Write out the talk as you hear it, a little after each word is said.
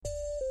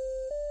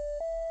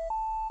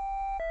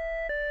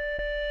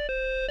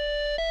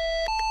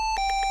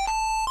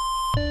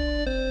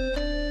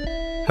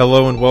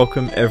Hello and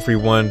welcome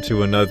everyone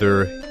to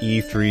another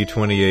E3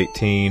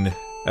 2018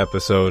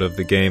 episode of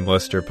the Game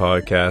Luster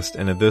podcast,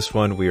 and in this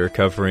one we are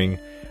covering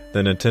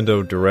the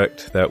Nintendo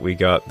Direct that we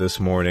got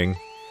this morning.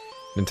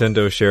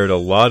 Nintendo shared a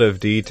lot of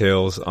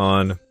details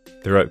on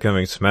their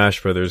upcoming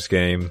Smash Bros.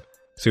 Game,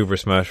 Super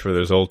Smash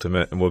Bros.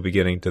 Ultimate, and we'll be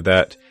getting to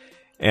that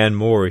and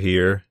more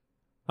here.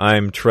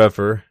 I'm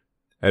Trevor,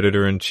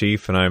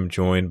 Editor-in-Chief, and I'm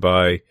joined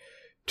by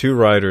two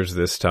writers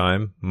this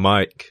time,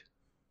 Mike.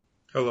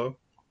 Hello.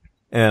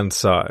 And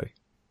Sai.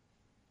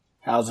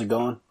 How's it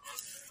going?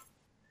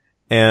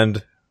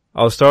 And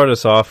I'll start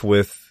us off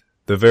with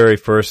the very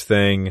first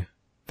thing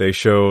they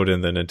showed in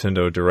the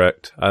Nintendo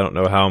Direct. I don't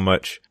know how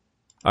much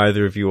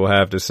either of you will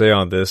have to say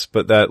on this,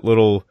 but that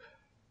little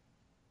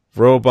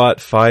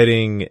robot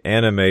fighting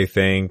anime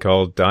thing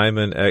called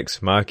Diamond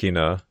X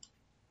Machina,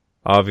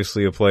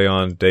 obviously a play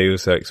on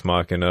Deus Ex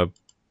Machina.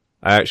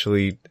 I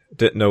actually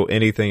didn't know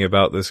anything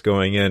about this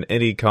going in.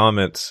 Any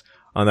comments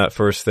on that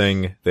first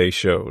thing they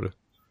showed?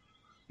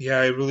 Yeah,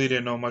 I really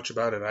didn't know much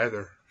about it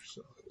either.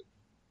 So.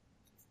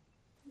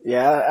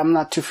 Yeah, I'm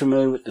not too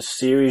familiar with the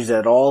series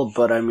at all,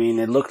 but I mean,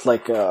 it looked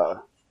like it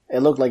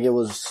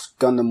was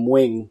Gundam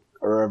Wing,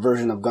 or a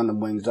version of Gundam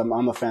Wings.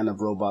 I'm a fan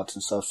of robots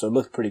and stuff, so it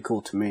looked pretty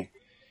cool to me.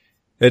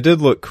 It did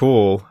look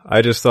cool.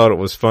 I just thought it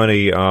was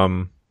funny,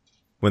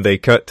 when they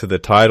cut to the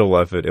title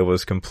of it, it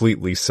was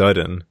completely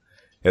sudden.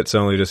 It's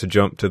only just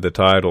jumped to the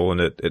title, and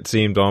it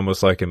seemed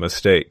almost like a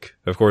mistake.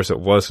 Of course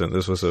it wasn't.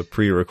 This was a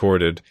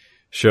pre-recorded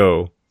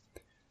show.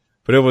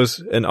 But it was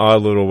an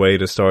odd little way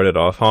to start it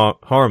off.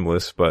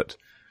 Harmless, but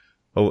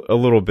a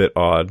little bit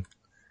odd.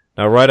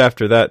 Now, right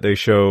after that, they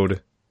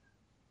showed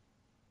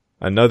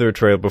another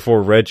trailer.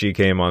 Before Reggie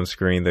came on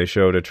screen, they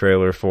showed a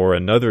trailer for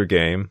another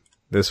game.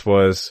 This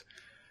was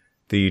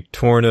the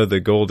Torna the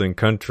Golden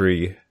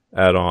Country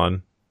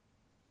add-on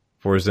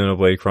for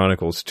Xenoblade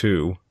Chronicles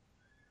 2.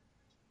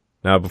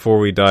 Now, before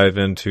we dive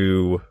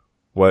into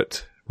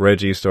what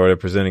Reggie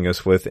started presenting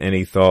us with,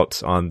 any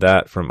thoughts on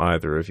that from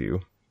either of you?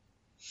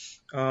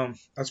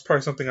 That's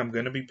probably something I'm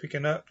going to be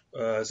picking up.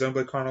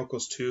 Xenoblade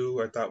Chronicles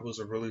 2 I thought was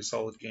a really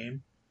solid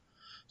game.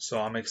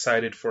 So I'm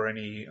excited for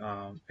any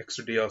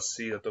extra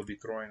DLC that they'll be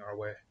throwing our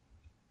way.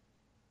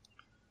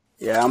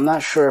 Yeah, I'm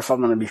not sure if I'm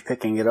going to be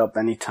picking it up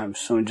anytime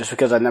soon, just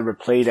because I never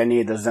played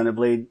any of the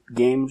Xenoblade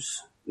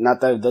games.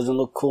 Not that it doesn't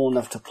look cool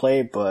enough to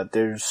play, but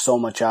there's so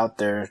much out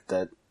there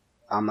that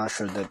I'm not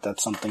sure that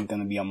that's something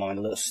going to be on my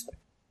list.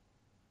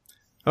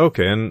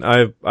 Okay, and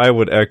I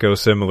would echo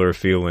similar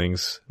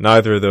feelings.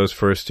 Neither of those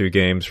first two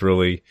games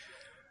really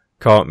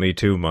caught me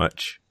too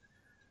much.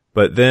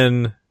 But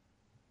then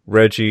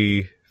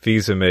Reggie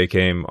Fils-Aimé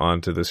came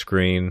onto the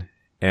screen,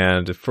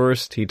 and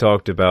first he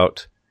talked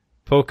about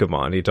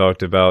Pokemon. He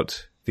talked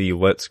about the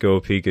Let's Go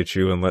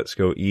Pikachu and Let's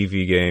Go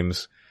Eevee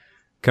games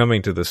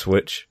coming to the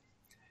Switch.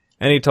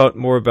 And he talked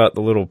more about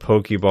the little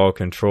Pokeball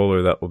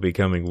controller that will be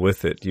coming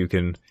with it. You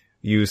can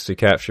use to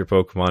capture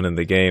Pokemon in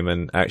the game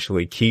and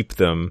actually keep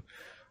them,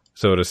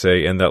 so to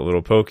say, in that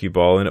little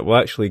Pokeball, and it will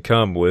actually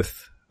come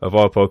with, of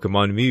all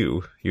Pokemon,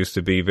 Mew. Used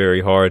to be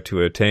very hard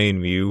to attain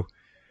Mew,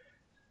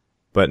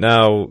 but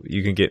now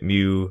you can get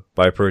Mew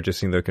by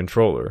purchasing the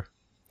controller.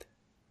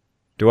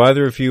 Do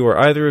either of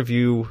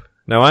you,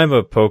 now I'm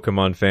a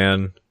Pokemon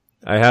fan.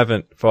 I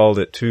haven't followed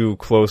it too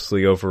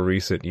closely over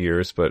recent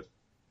years, but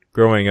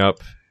growing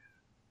up,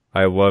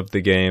 I loved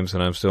the games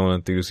and I'm still an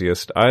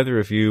enthusiast. Either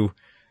of you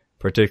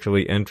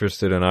particularly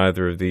interested in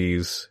either of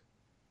these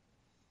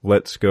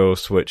Let's Go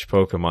Switch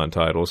Pokemon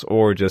titles,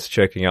 or just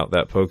checking out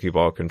that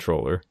Pokeball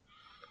controller?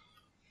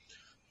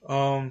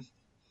 I'm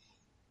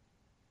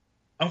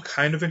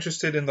kind of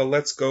interested in the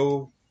Let's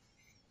Go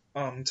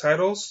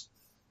titles.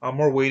 I'm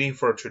more waiting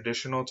for a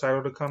traditional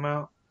title to come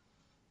out.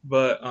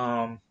 But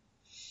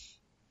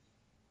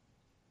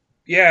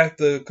yeah,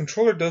 the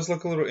controller does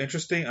look a little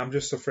interesting. I'm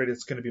just afraid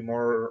it's going to be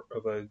more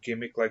of a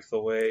gimmick like the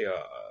way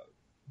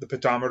the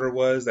pedometer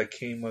was that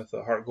came with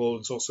Heart Gold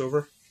and Soul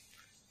Silver.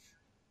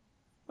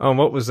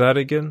 What was that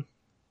again?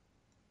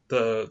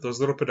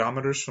 Those little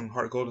pedometers from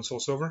Heart Gold and Soul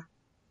Silver?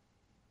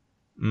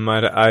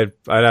 I'd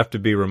have to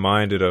be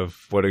reminded of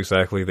what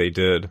exactly they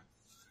did.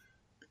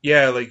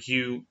 Yeah, like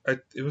it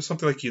was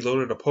something like you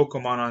loaded a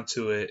Pokemon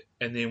onto it,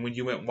 and then when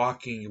you went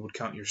walking, you would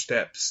count your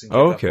steps and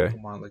give that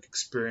Pokemon like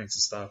experience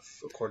and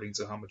stuff according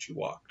to how much you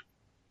walked.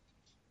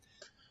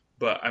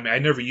 But I mean, I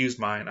never used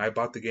mine. I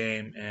bought the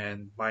game,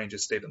 and mine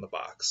just stayed in the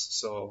box.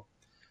 So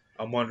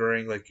I'm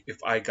wondering, like,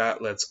 if I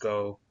got Let's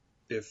Go,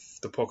 if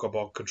the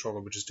Pokeball controller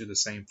would just do the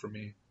same for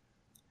me.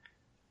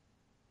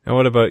 And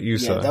what about you,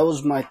 Yeah, that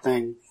was my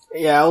thing.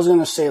 Yeah, I was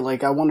gonna say,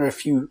 like, I wonder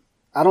if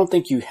I don't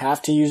think you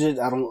have to use it.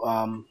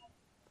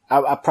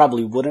 I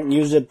probably wouldn't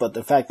use it, but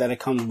the fact that it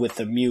comes with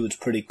the Mew is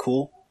pretty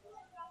cool.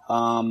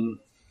 I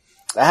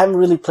haven't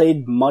really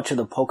played much of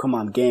the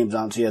Pokemon games,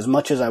 honestly, as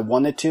much as I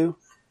wanted to.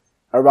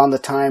 Around the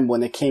time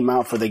when it came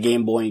out for the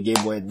Game Boy and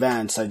Game Boy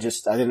Advance, I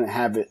didn't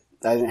have it.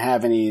 I didn't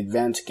have any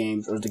Advance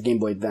games, or the Game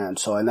Boy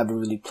Advance, so I never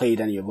really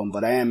played any of them,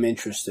 but I am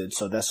interested,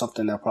 so that's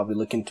something I'll probably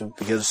look into,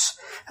 because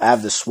I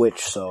have the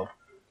Switch, so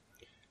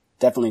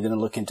definitely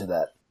gonna look into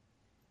that.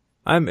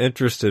 I'm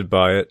interested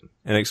by it,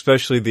 and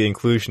especially the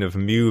inclusion of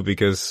Mew,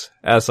 because,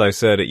 as I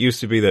said, it used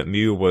to be that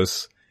Mew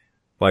was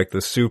like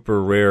the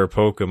super rare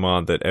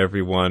Pokemon that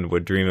everyone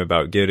would dream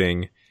about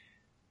getting,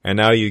 and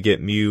now you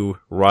get Mew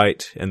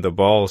right in the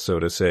ball, so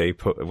to say,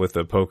 with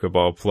the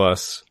Pokeball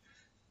Plus.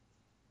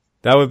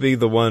 That would be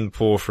the one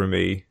pull for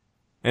me.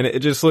 And it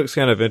just looks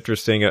kind of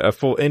interesting. A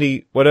full,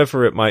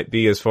 whatever it might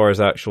be as far as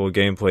actual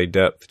gameplay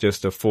depth,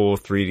 just a full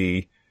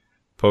 3D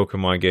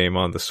Pokemon game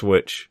on the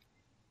Switch.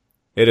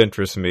 It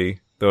interests me,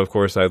 though of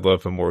course I'd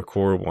love a more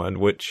core one,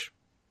 which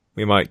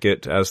we might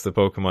get as the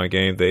Pokemon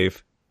game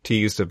they've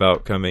teased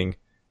about coming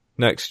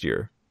next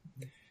year.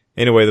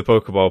 Anyway, the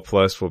Pokeball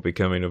Plus will be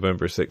coming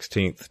November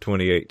 16th,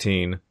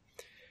 2018.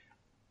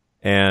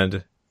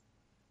 And,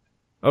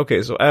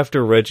 okay, so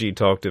after Reggie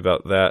talked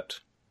about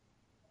that,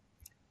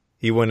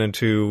 he went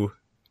into,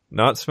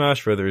 not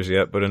Smash Brothers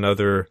yet, but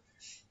another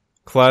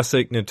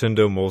classic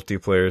Nintendo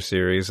multiplayer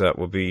series that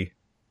will be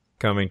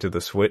coming to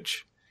the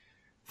Switch.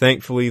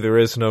 Thankfully, there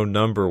is no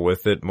number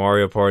with it.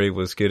 Mario Party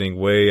was getting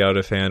way out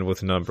of hand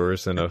with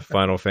numbers in a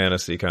Final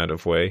Fantasy kind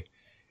of way.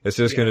 It's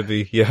just going to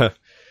be,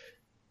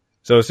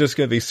 So it's just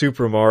going to be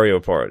Super Mario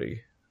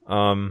Party.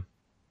 Now,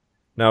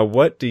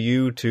 what do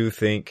you two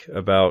think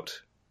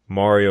about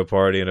Mario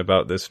Party and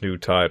about this new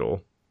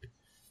title?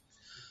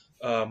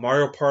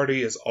 Mario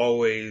Party is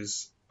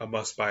always a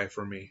must-buy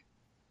for me.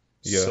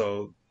 Yeah.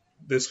 So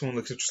this one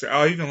looks interesting.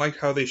 I even liked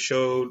how they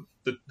showed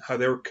how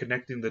they were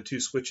connecting the two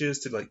switches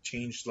to like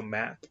change the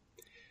map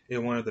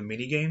in one of the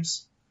mini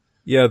games.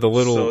 Yeah, like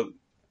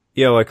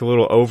a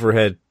little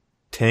overhead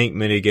tank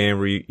mini game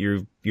where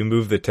you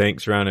move the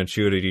tanks around and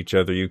shoot at each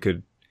other. You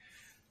could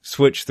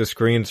switch the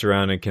screens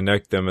around and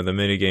connect them, and the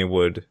mini game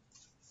would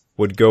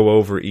go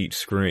over each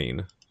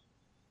screen.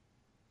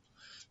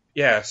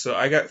 Yeah, so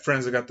I got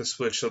friends that got the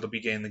Switch, so they'll be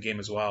getting the game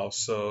as well.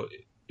 So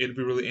it'd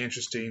be really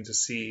interesting to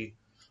see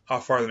how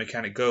far the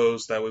mechanic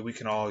goes. That way we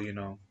can all,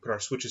 put our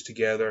Switches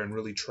together and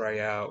really try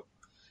out,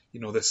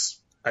 this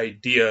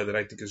idea that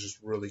I think is just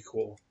really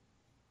cool.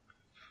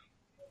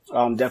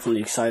 I'm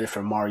definitely excited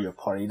for Mario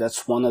Party.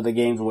 That's one of the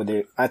games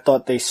where I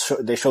thought they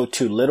showed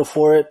too little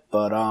for it,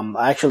 but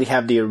I actually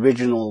have the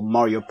original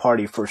Mario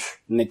Party for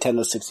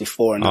Nintendo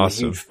 64, and I'm a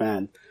huge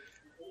fan.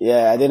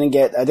 Yeah, I didn't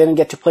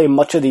get to play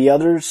much of the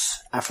others.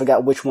 I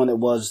forgot which one it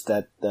was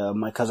that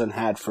my cousin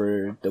had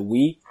for the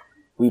Wii.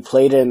 We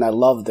played it and I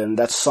loved it, and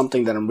that's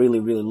something that I'm really,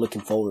 really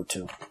looking forward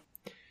to.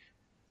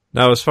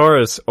 Now, as far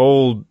as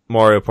old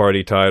Mario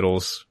Party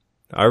titles,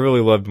 I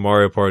really loved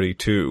Mario Party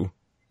 2.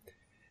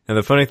 And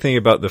the funny thing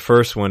about the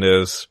first one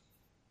is,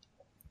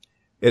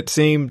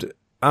 Mario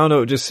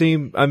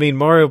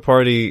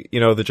Party,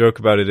 the joke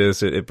about it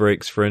is it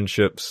breaks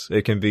friendships.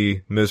 It can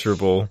be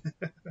miserable.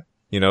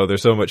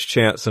 There's so much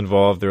chance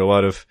involved. There are a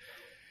lot of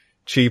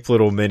cheap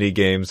little mini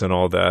games and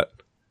all that.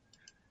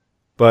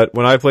 But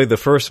when I played the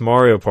first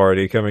Mario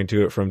Party, coming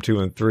to it from 2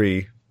 and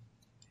 3,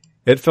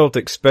 it felt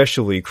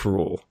especially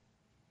cruel.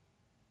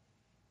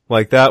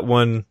 Like that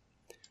one,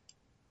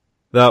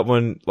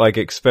 like,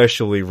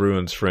 especially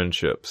ruins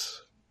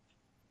friendships.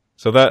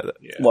 So that...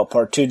 Yeah. What,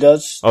 part 2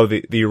 does? Oh,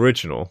 the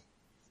original.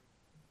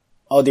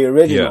 Oh, the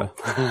original.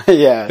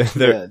 Yeah,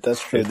 yeah,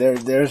 that's true.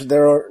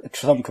 There are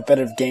some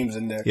competitive games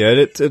in there. Yeah,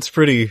 it's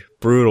pretty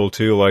brutal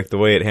too, like the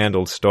way it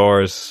handled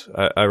stars.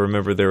 I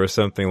remember there was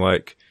something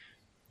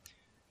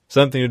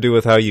to do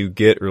with how you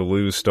get or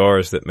lose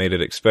stars that made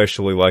it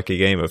especially like a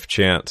game of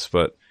chance.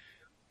 But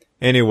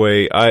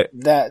anyway,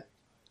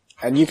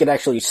 and you could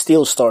actually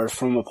steal stars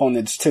from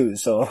opponents too.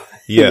 So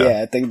yeah,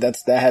 I think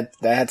that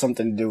had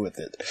something to do with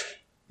it.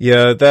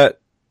 Yeah,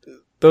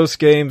 those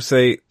games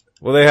they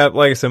have,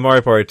 like I said,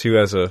 Mario Party 2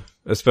 has a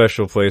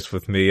special place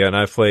with me, and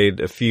I've played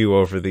a few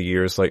over the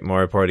years, like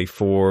Mario Party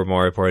 4,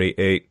 Mario Party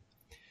 8.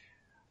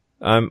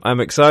 I'm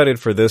excited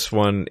for this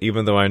one,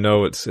 even though I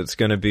know it's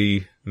gonna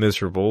be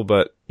miserable,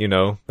 but,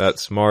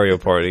 that's Mario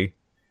Party.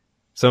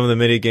 Some of the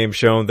mini games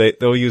shown,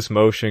 they'll use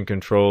motion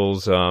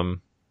controls,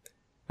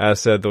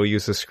 as said, they'll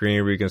use a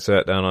screen where you can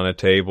sit down on a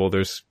table.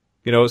 There's,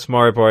 it's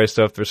Mario Party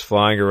stuff, there's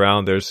flying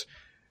around, there's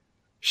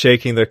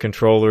shaking the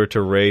controller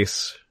to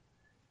race,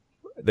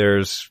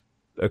 there's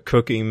a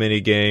cooking mini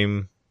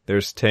game,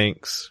 there's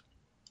tanks,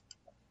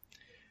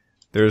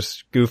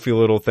 there's goofy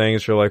little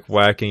things for like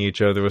whacking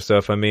each other with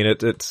stuff. I mean,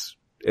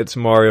 it's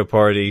Mario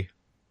Party.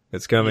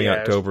 It's coming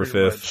October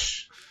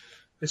 5th.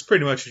 It's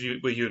pretty much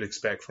what you'd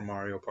expect from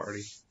Mario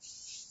Party.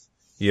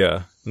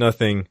 Yeah,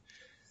 nothing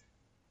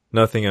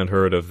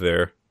unheard of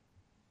there.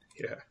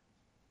 Yeah.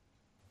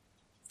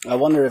 I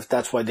wonder if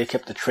that's why they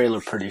kept the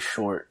trailer pretty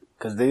short,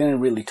 because they didn't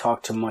really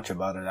talk too much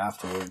about it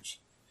afterwards.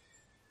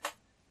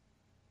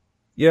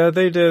 Yeah,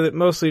 they did. It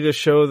mostly just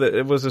show that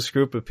it was this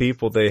group of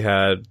people they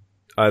had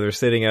either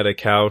sitting at a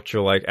couch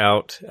or like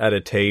out at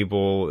a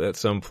table at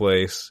some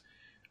place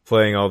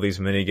playing all these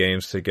mini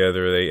games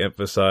together. They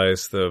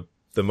emphasized the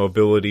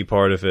mobility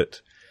part of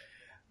it,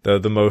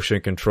 the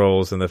motion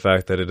controls, and the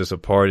fact that it is a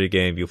party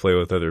game you play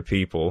with other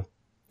people.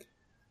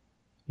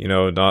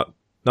 Not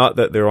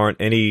that there aren't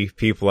any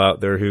people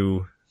out there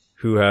who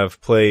who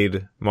have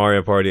played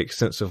Mario Party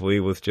extensively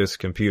with just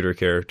computer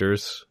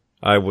characters.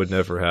 I would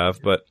never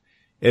have, but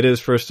it is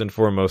first and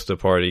foremost a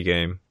party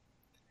game.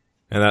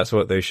 And that's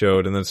what they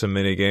showed, and then some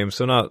mini games,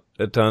 so not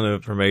a ton of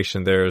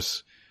information there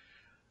as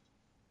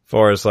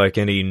far as like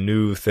any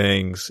new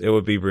things it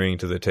would be bringing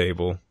to the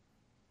table.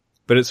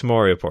 But it's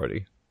Mario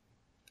Party.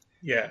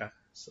 Yeah,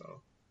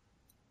 so.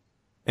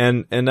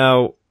 And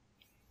now,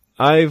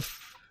 I've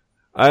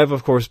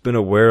of course been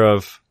aware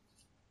of,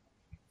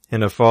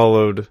 and have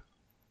followed,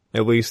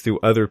 at least through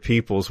other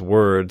people's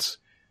words,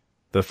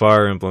 the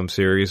Fire Emblem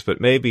series, but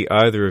maybe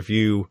either of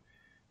you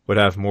would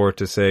have more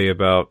to say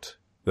about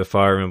the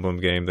Fire Emblem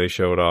game they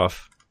showed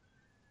off.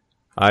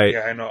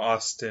 I know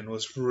Austin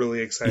was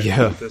really excited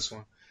about this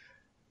one.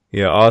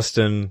 Yeah,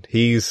 Austin,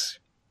 he's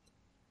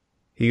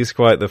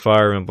quite the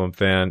Fire Emblem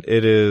fan.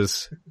 It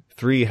is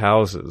 3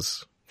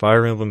 Houses.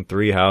 Fire Emblem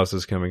 3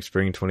 Houses coming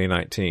spring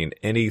 2019.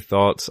 Any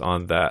thoughts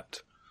on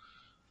that?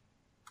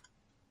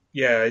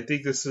 Yeah, I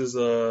think this is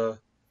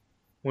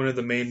one of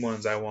the main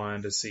ones I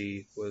wanted to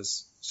see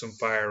was some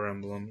Fire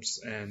Emblems,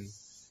 and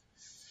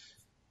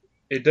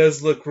it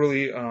does look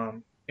really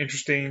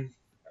interesting.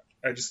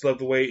 I just love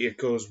the way it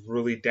goes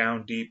really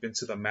down deep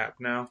into the map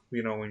now,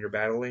 when you're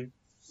battling.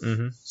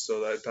 Mm-hmm.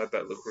 So I thought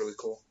that looked really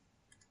cool.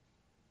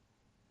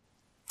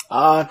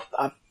 I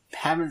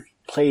haven't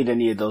played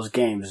any of those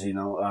games,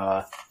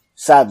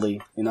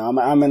 sadly, I'm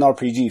an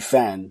RPG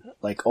fan,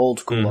 like old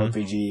school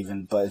RPG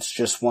even, but it's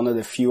just one of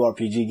the few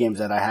RPG games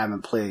that I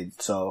haven't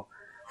played, so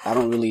I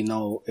don't really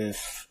know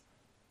if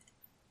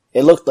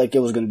it looked like it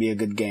was going to be a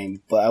good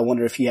game, but I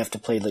wonder if you have to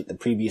play like the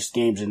previous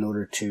games in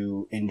order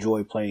to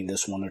enjoy playing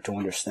this one or to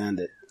understand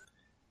it.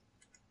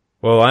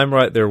 Well, I'm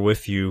right there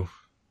with you.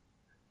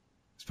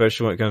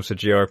 Especially when it comes to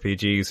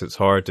JRPGs, it's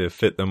hard to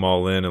fit them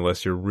all in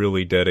unless you're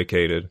really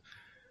dedicated.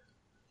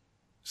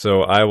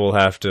 So I will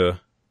have to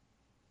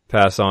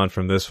pass on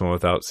from this one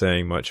without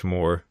saying much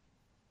more.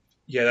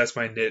 Yeah, that's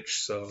my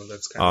niche, so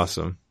that's kind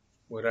of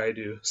what I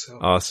do. So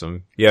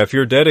awesome. Yeah, if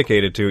you're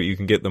dedicated to it, you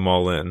can get them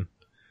all in.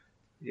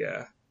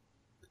 Yeah.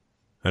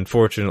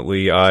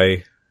 Unfortunately,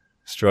 I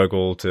try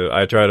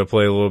to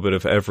play a little bit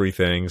of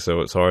everything,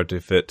 so it's hard to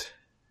fit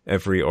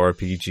every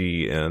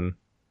RPG in.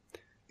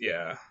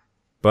 Yeah.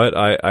 But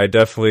I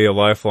definitely, a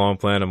lifelong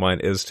plan of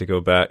mine is to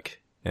go back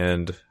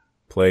and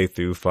play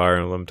through Fire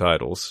Emblem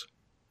titles.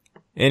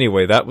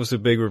 Anyway, that was a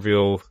big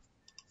reveal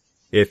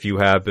if you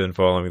have been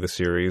following the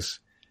series.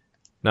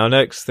 Now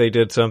next, they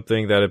did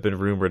something that had been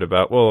rumored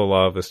about. Well, a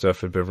lot of the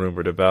stuff had been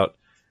rumored about.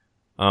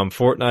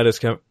 Fortnite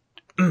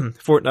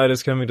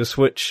is coming to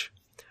Switch.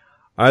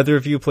 Either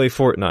of you play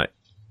Fortnite?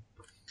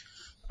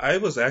 I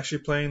was actually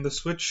playing the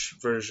Switch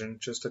version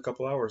just a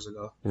couple hours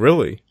ago.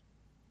 Really?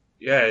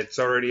 Yeah, it's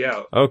already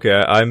out. Okay,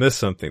 I missed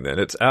something then.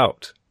 It's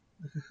out.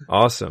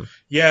 Awesome.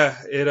 Yeah,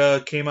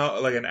 it came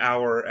out like an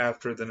hour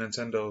after the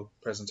Nintendo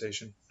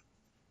presentation.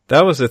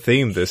 That was a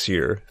theme this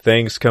year.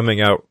 Things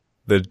coming out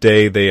the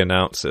day they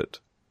announce it.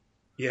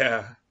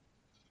 Yeah.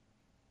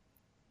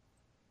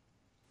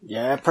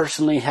 Yeah, I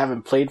personally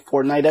haven't played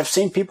Fortnite. I've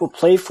seen people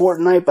play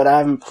Fortnite, but I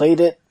haven't played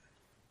it.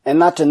 And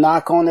not to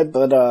knock on it,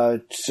 but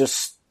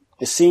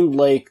it seemed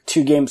like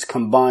 2 games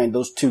combined,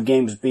 those 2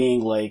 games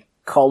being like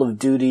Call of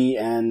Duty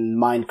and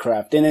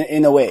Minecraft,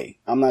 in a way.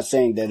 I'm not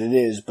saying that it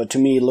is, but to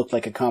me it looked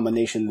like a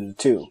combination of the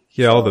 2.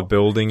 Yeah, all the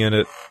building in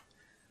it.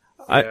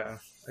 I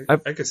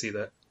could see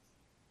that.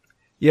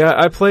 Yeah,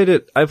 I played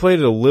it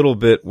a little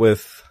bit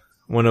with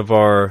one of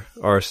our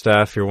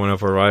staff here, one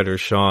of our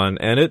writers, Sean,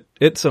 and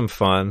it's some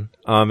fun.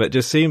 It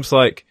just seems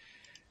like,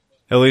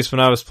 at least when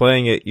I was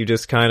playing it, you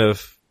just kind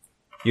of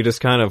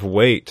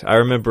wait. I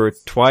remember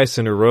twice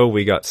in a row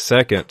we got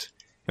second,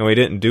 and we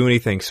didn't do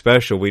anything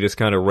special. We just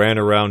kind of ran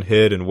around,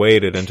 hid, and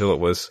waited until it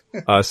was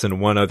us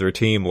and one other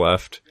team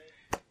left,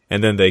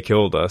 and then they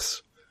killed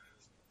us.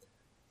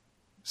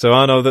 So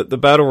I don't know, that the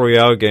Battle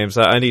Royale games,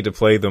 I need to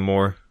play them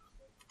more,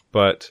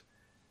 but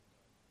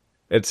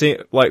it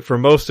seems like for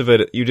most of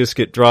it, you just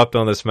get dropped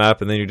on this map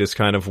and then you just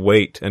kind of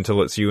wait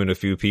until it's you and a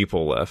few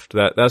people left.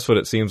 That's what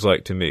it seems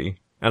like to me.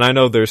 And I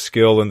know there's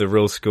skill and the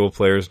real skill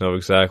players know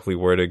exactly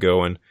where to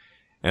go and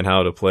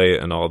how to play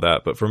it and all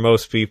that. But for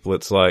most people,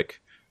 it's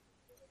like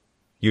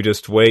you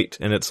just wait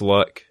and it's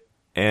luck,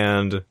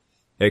 and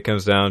it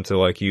comes down to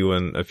like you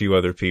and a few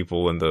other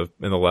people in the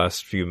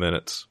last few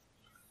minutes.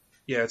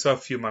 Yeah, it's how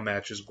few my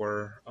matches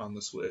were on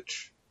the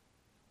Switch.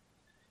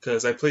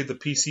 Because I played the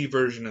PC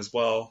version as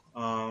well.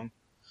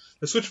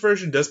 The Switch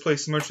version does play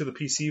similar to the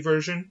PC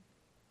version.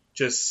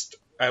 Just,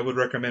 I would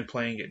recommend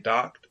playing it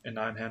docked and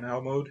not in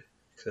handheld mode.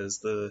 Because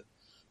the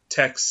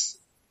text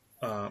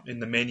in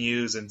the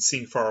menus and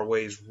seeing far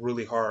away is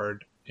really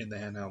hard in the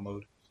handheld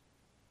mode.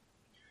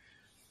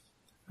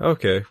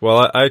 Okay,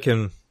 well I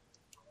can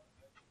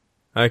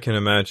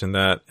imagine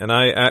that. And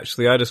I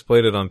just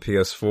played it on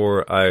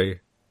PS4.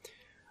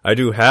 I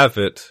do have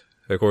it.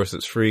 Of course,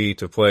 it's free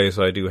to play,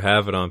 so I do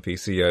have it on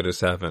PC. I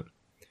just haven't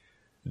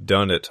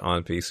done it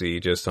on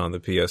PC, just on the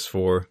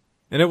PS4.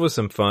 And it was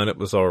some fun. It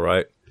was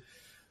alright.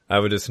 I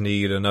would just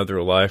need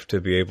another life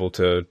to be able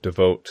to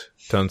devote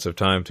tons of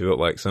time to it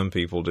like some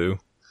people do.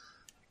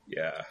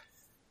 Yeah.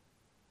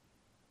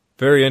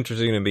 Very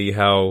interesting to me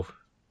how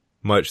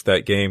much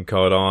that game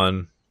caught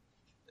on,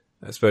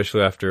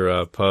 especially after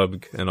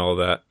PUBG and all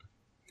that.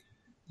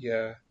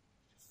 Yeah.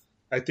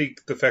 I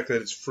think the fact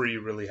that it's free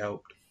really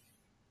helped.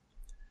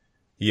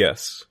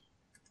 Yes.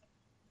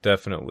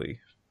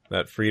 Definitely.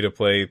 That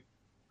free-to-play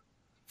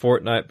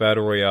Fortnite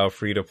Battle Royale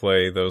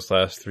free-to-play, those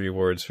last 3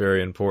 words,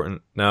 very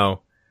important.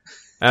 Now,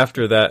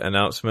 after that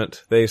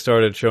announcement, they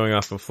started showing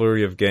off a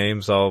flurry of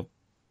games. I'll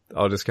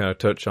just kind of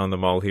touch on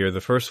them all here. The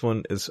first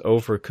one is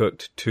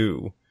Overcooked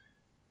 2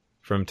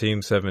 from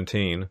Team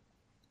 17.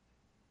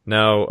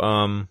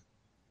 Now,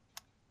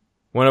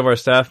 one of our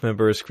staff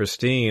members,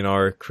 Christine,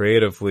 our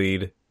creative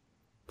lead,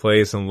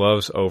 plays and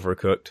loves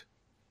Overcooked.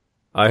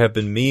 I have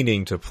been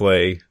meaning to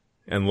play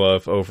and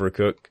love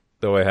Overcooked,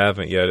 though I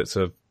haven't yet. It's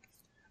a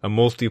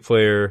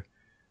multiplayer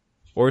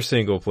or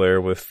single player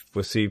with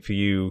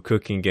CPU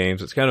cooking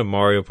games. It's kind of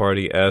Mario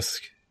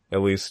Party-esque,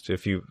 at least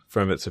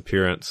from its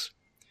appearance.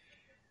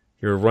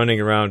 You're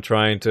running around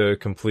trying to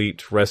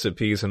complete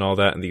recipes and all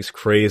that in these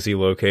crazy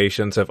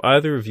locations. Have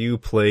either of you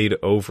played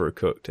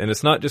Overcooked? And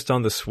it's not just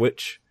on the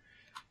Switch,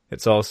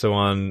 it's also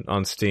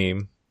on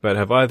Steam. But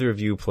have either of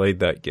you played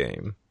that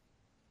game?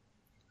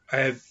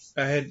 I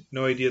had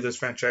no idea this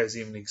franchise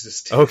even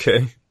existed.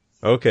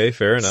 Okay,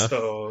 fair enough.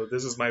 So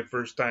this is my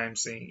first time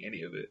seeing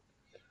any of it.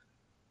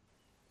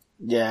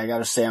 Yeah, I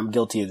gotta say I'm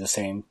guilty of the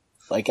same.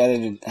 Like,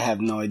 I have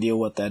no idea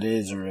what that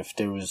is, or if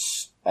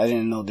I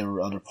didn't know there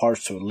were other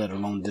parts to it, let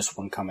alone this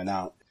one coming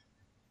out.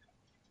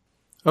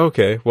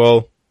 Okay,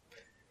 well,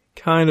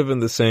 kind of in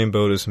the same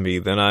boat as me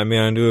then. I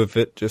mean, I knew of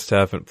it, just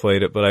haven't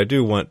played it, but I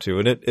do want to.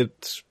 And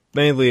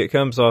it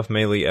comes off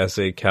mainly as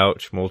a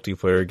couch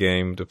multiplayer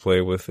game to play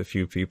with a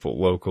few people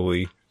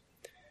locally.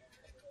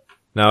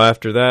 Now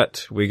after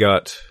that, we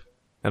got,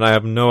 and I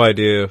have no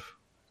idea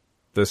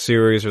the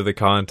series or the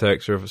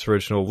context or if it's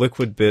original,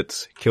 Liquid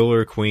Bits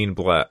Killer Queen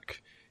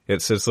Black.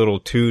 It's this little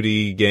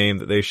 2D game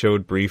that they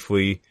showed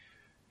briefly,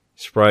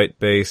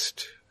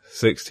 sprite-based,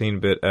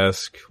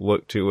 16-bit-esque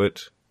look to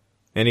it.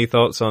 Any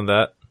thoughts on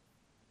that?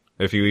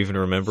 If you even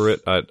remember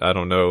it? I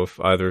don't know if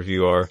either of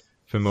you are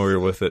familiar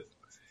with it.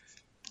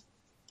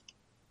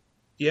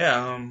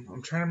 Yeah,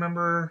 I'm trying to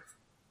remember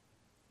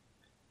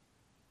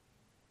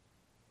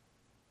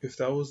if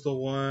that was the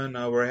one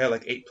where I had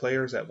like 8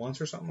 players at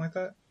once or something like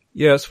that.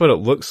 Yeah, that's what it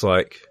looks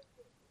like.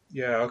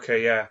 Yeah,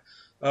 okay, yeah.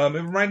 It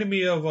reminded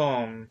me of,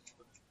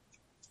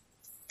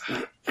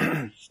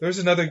 there's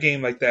another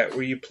game like that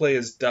where you play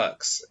as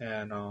ducks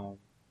and,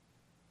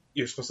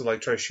 you're supposed to like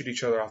try to shoot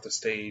each other off the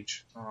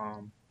stage.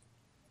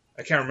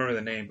 I can't remember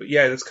the name, but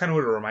yeah, that's kind of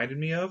what it reminded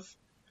me of.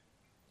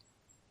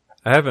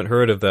 I haven't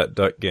heard of that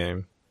duck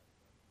game.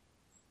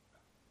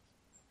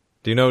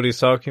 Do you know what he's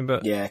talking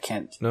about? Yeah, I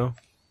can't. No?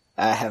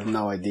 I have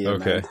no idea.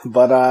 Okay. Man.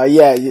 But,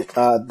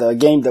 the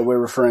game that we're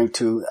referring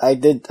to, I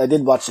did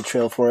watch the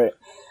trailer for it.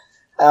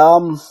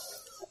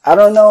 I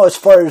don't know as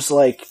far as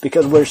like,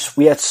 because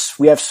we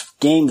have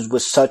games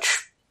with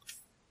such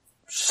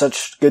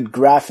good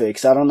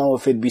graphics. I don't know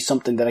if it'd be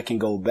something that I can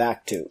go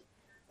back to.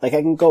 Like,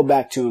 I can go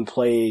back to and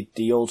play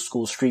the old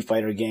school Street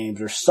Fighter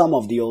games or some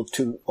of the old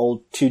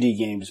 2D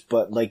games,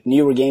 but like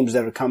newer games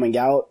that are coming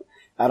out,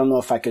 I don't know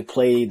if I could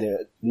play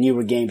the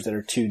newer games that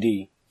are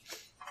 2D.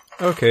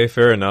 Okay,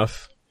 fair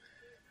enough.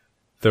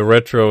 The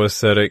retro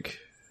aesthetic,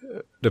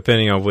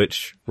 depending on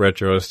which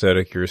retro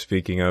aesthetic you're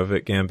speaking of,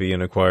 it can be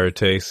an acquired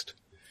taste.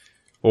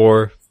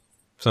 Or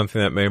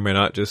something that may or may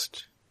not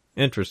just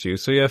interest you.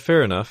 So yeah,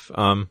 fair enough.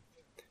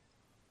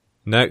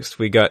 Next,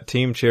 we got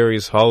Team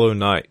Cherry's Hollow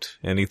Knight.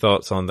 Any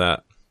thoughts on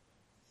that?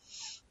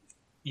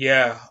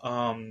 Yeah,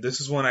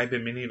 this is one I've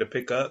been meaning to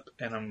pick up,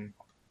 and I'm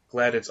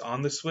glad it's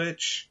on the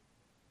Switch.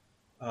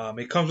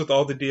 It comes with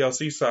all the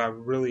DLC, so I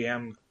really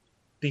am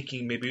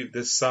thinking maybe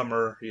this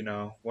summer,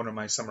 one of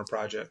my summer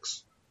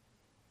projects.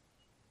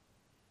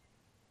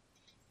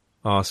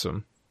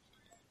 Awesome.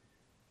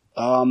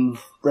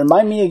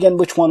 Remind me again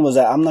which one was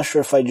that? I'm not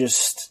sure if I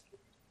just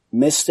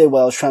missed it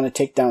while I was trying to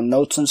take down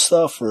notes and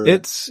stuff, or...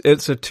 It's a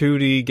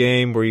 2D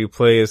game where you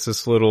play as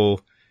this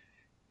little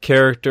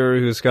character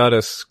who's got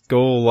a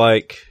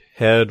skull-like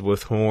head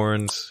with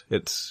horns.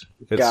 It's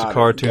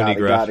cartoony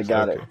graphics.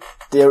 Got it.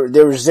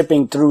 They were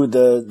zipping through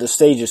the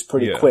stages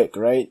pretty quick,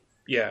 right?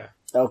 Yeah.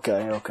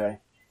 Okay.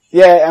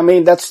 Yeah, I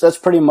mean, that's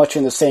pretty much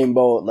in the same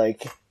boat.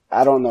 Like,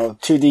 I don't know,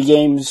 2D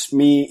games,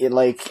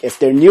 if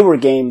they're newer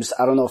games,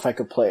 I don't know if I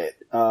could play it.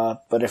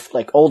 But if,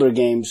 like, older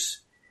games,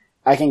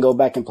 I can go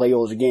back and play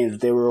older games. If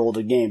they were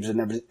older games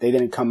and they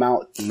didn't come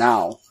out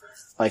now.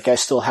 Like, I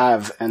still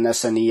have an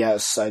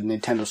SNES, a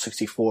Nintendo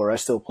 64. I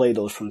still play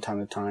those from time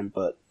to time,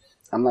 but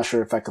I'm not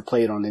sure if I could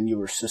play it on the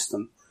newer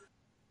system.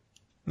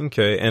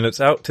 Okay, and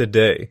it's out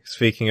today.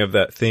 Speaking of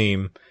that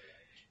theme,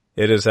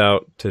 it is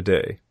out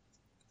today.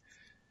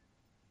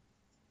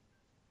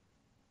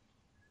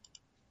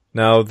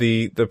 Now,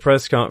 the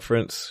press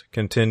conference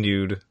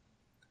continued.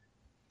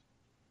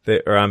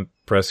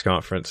 Press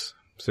conference.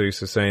 so used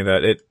to saying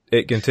that,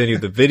 it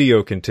continued, the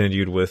video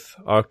continued with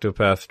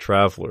Octopath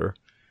Traveler.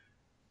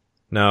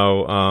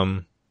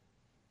 Now,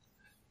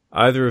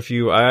 either of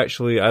you, I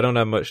don't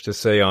have much to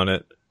say on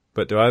it,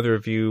 but do either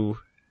of you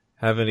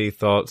have any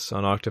thoughts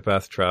on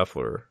Octopath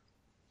Traveler?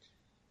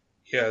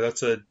 Yeah,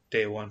 that's a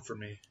day one for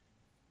me.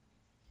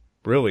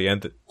 Really?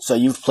 So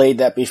you've played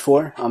that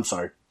before? I'm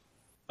sorry.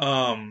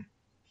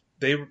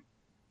 They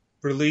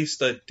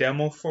released a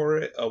demo for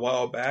it a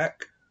while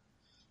back,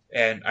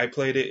 and I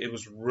played it. It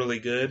was really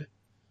good.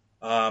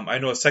 I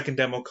know a second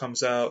demo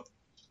comes out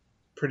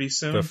pretty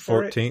soon. The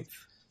 14th?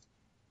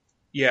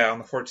 Yeah, on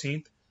the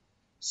 14th.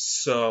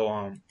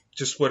 So,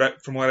 just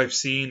from what I've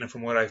seen and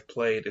from what I've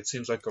played, it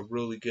seems like a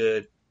really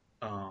good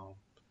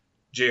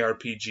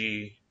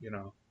JRPG,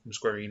 from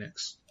Square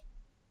Enix.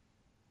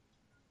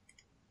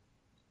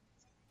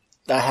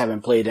 I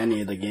haven't played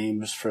any of the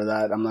games for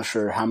that. I'm not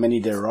sure how many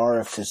there are,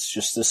 if it's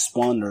just this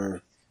one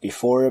or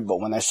before it,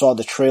 but when I saw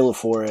the trailer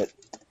for it,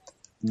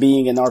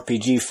 being an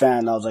RPG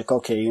fan, I was like,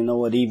 okay, you know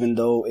what, even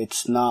though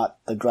it's not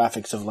the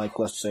graphics of, like,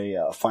 let's say,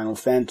 Final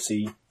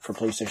Fantasy for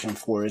PlayStation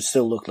 4, it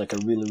still looked like a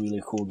really,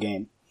 really cool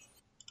game.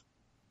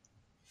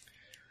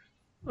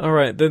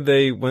 Alright, then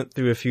they went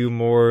through a few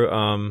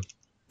more,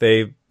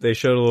 they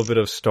showed a little bit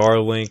of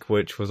Starlink,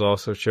 which was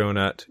also shown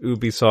at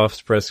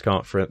Ubisoft's press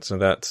conference,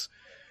 and that's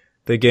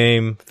the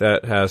game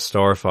that has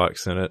Star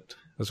Fox in it,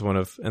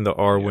 and the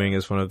R-Wing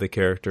is one of the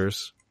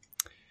characters.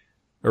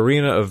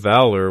 Arena of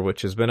Valor,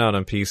 which has been out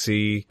on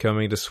PC,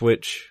 coming to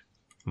Switch.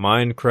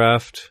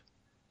 Minecraft,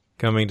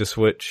 coming to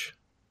Switch.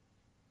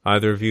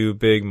 Either of you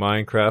big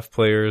Minecraft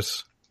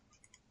players?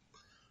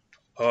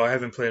 Oh, I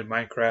haven't played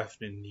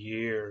Minecraft in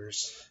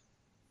years.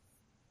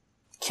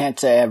 Can't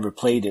say I ever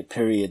played it,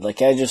 period.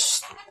 Like,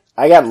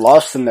 I got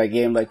lost in that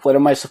game. Like, what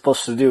am I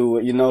supposed to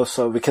do?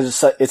 So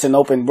because it's an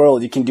open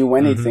world, you can do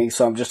anything.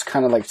 So I'm just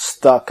kind of like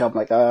stuck. I'm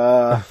like,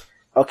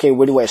 okay,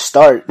 where do I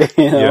start?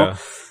 Yeah,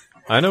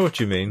 I know what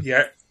you mean.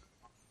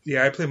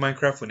 Yeah, I played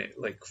Minecraft when it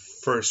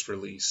first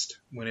released,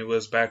 when it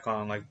was back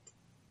on like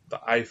the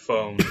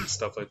iPhone and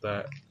stuff like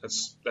that.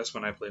 That's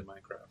when I played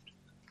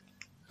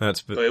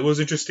Minecraft. But it was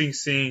interesting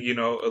seeing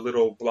a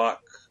little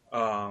block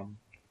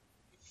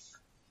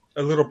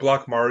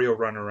Mario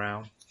run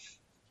around.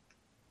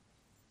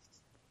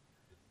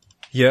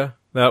 Yeah,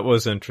 that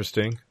was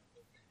interesting.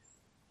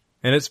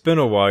 And it's been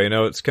a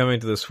while, it's coming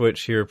to the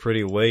Switch here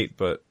pretty late,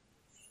 but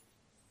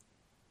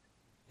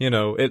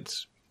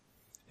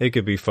it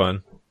could be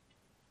fun.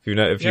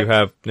 If you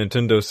have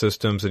Nintendo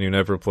systems and you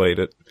never played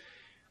it.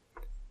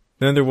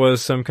 Then there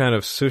was some kind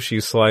of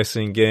sushi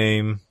slicing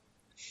game.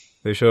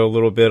 They show a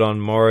little bit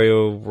on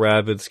Mario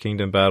Rabbids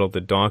Kingdom Battle,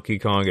 the Donkey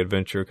Kong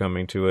adventure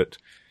coming to it.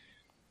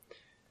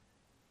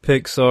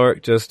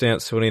 Pixar, Just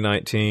Dance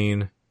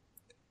 2019.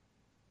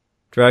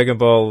 Dragon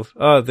Ball,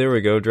 there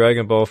we go,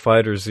 Dragon Ball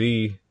Fighter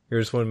Z.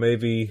 Here's one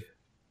maybe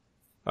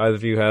either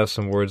of you have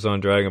some words on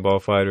Dragon Ball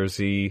Fighter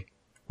Z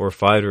or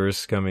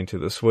Fighters coming to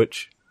the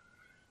Switch.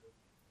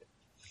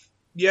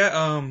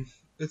 Yeah,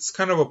 it's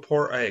kind of a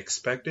port I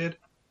expected.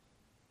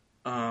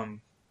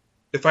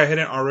 If I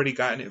hadn't already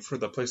gotten it for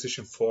the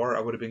PlayStation 4, I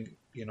would have been,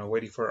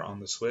 waiting for it on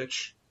the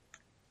Switch.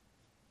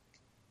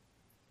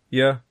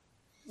 Yeah.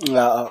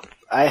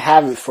 I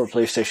have it for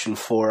PlayStation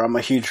 4. I'm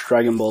a huge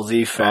Dragon Ball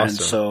Z fan,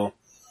 awesome. So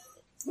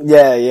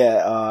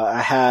yeah.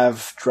 I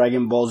have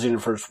Dragon Ball Z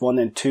Universe 1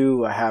 and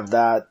 2. I have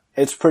that.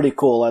 It's pretty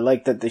cool. I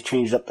like that they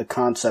changed up the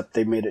concept.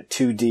 They made it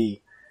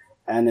 2D.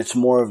 And it's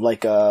more of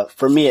like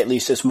for me at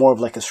least, it's more of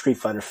like a Street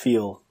Fighter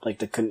feel. Like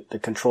the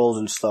controls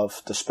and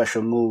stuff, the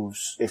special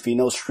moves. If you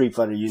know Street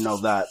Fighter, you know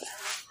that.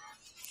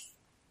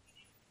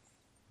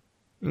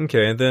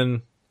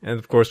 Okay, and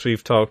of course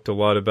we've talked a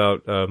lot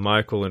about,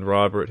 Michael and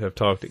Robert have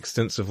talked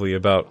extensively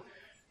about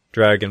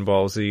Dragon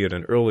Ball Z in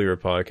an earlier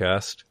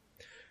podcast.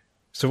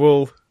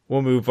 So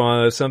we'll move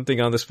on.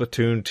 Something on the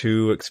Splatoon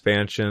 2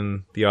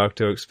 expansion, the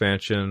Octo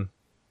expansion.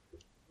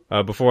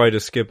 Before I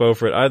just skip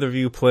over it, either of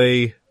you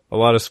play a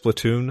lot of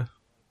Splatoon?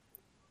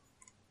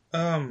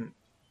 I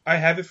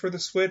have it for the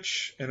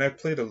Switch, and I've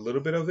played a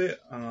little bit of it.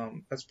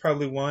 That's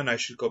probably one I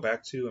should go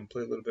back to and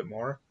play a little bit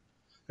more,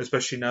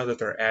 especially now that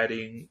they're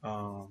adding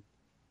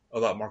a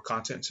lot more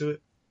content to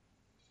it.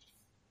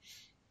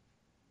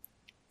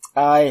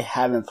 I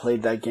haven't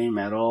played that game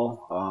at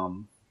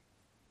all.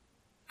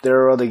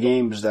 There are other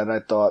games that I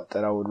thought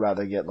that I would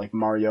rather get, like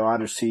Mario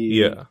Odyssey.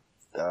 Yeah.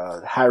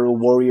 Hyrule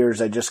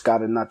Warriors, I just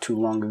got it not too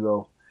long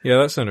ago. Yeah,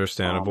 that's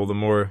understandable. The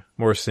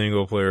more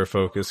single-player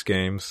focused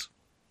games.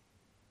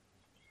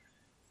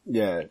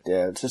 Yeah.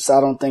 It's just,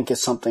 I don't think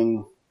it's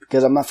something,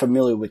 because I'm not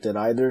familiar with it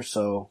either,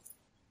 so.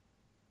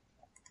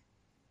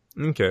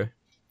 Okay.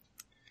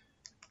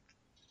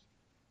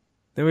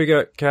 Then we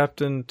got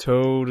Captain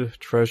Toad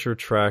Treasure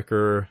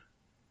Tracker.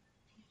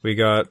 We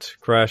got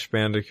Crash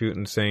Bandicoot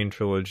Insane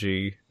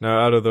Trilogy.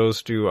 Now, out of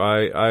those two,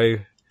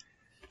 I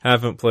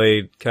haven't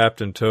played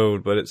Captain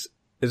Toad, but it's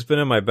been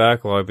in my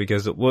backlog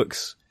because it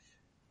looks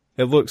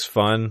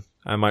fun.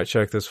 I might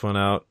check this one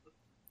out.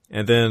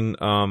 And then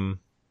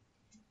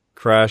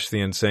Crash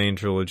the Insane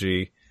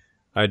Trilogy,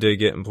 I did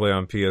get and play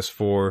on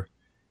PS4.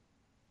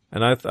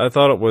 And I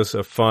thought it was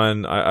a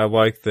fun. I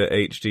like the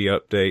HD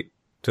update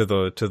to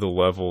the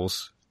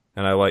levels,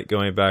 and I like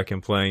going back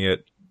and playing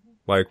it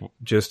like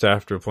just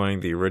after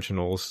playing the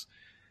originals,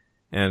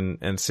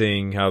 and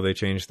seeing how they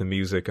changed the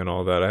music and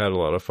all that. I had a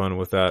lot of fun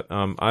with that.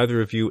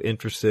 Either of you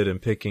interested in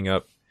picking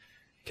up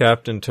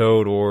Captain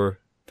Toad or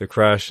the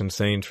Crash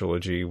Insane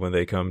trilogy when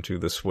they come to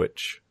the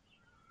Switch?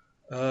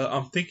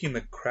 I'm thinking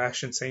the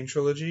Crash Insane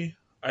trilogy.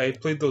 I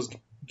played those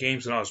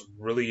games when I was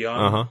really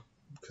young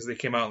because they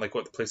came out in the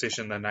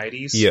PlayStation in the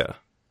 90s. Yeah.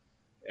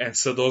 And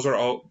so those are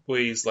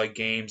always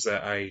games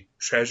that I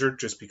treasured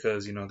just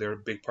because, they're a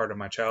big part of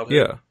my childhood.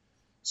 Yeah.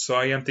 So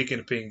I am thinking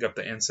of picking up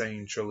the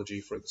Insane trilogy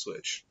for the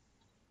Switch.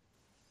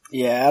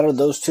 Yeah, out of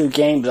those two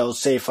games, I would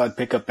say if I'd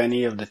pick up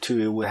any of the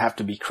two, it would have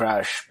to be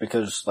Crash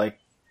because, like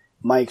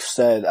Mike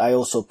said, I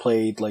also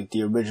played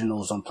the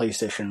originals on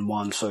PlayStation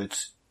 1, so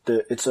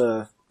it's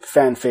a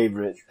fan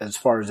favorite as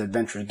far as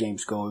adventure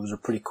games go. It was a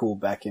pretty cool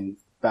back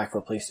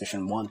for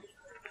PlayStation 1.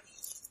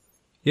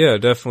 Yeah,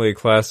 definitely a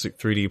classic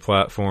 3D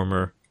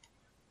platformer.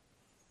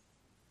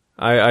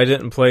 I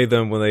didn't play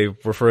them when they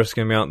were first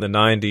coming out in the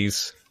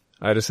 90s.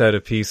 I just had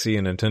a PC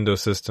and Nintendo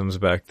systems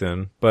back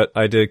then, but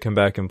I did come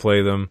back and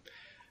play them.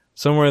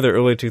 Somewhere in the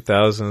early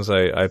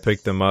 2000s, I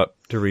picked them up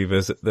to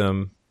revisit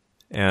them,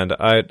 and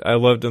I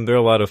loved them. They're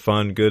a lot of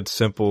fun, good,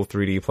 simple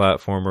 3D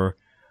platformer.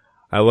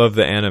 I love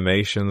the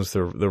animations,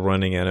 the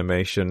running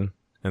animation,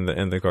 and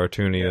the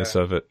cartooniness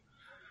of it.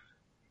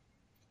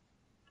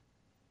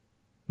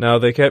 Now,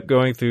 they kept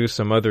going through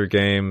some other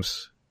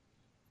games.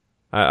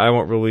 I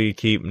won't really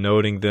keep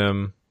noting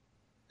them.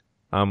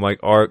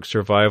 Like Ark,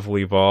 Survival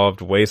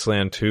Evolved,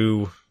 Wasteland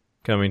 2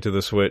 coming to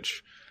the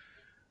Switch.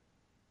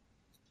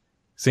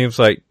 Seems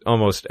like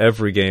almost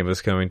every game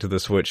is coming to the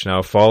Switch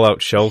now.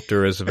 Fallout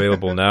Shelter is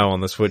available now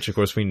on the Switch. Of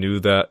course, we knew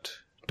that.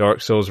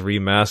 Dark Souls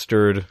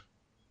Remastered.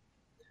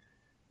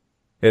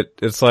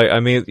 It's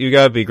you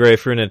gotta be great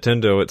for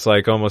Nintendo. It's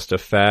almost a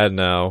fad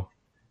now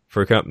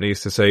for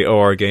companies to say,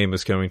 our game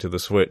is coming to the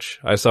Switch.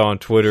 I saw on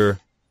Twitter,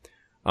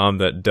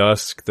 that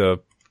Dusk,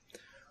 the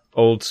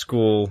old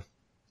school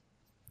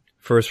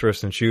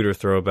first-person shooter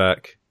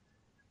throwback,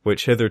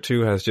 which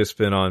hitherto has just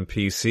been on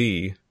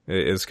PC,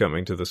 is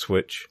coming to the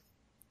Switch.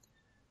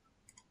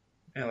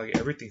 And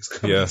everything's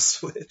coming to the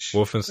Switch.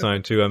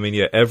 Wolfenstein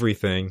 2,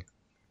 everything.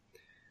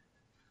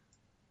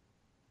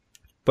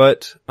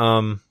 But,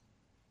 I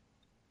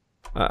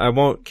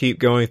won't keep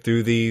going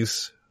through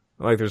these.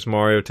 There's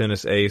Mario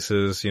Tennis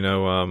Aces,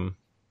 that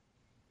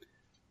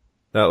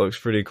looks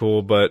pretty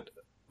cool, but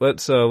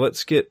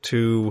let's get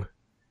to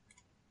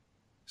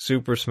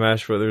Super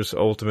Smash Bros.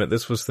 Ultimate.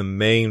 This was the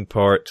main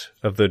part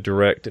of the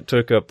Direct. It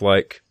took up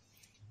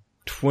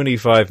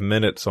 25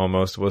 minutes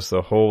almost, was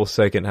the whole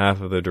second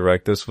half of the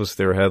Direct. This was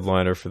their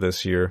headliner for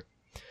this year.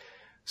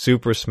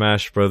 Super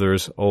Smash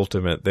Bros.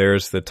 Ultimate.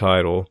 There's the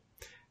title.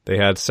 They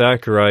had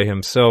Sakurai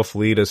himself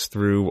lead us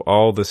through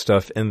all the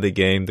stuff in the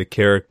game, the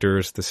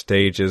characters, the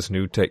stages,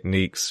 new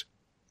techniques.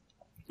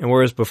 And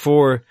whereas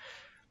before,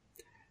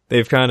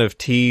 they've kind of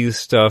teased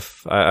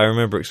stuff. I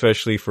remember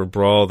especially for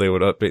Brawl, they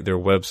would update their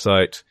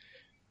website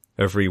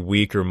every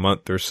week or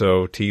month or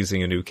so,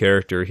 teasing a new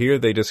character. Here,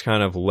 they just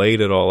kind of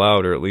laid it all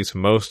out, or at least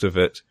most of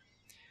it.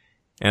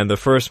 And the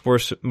first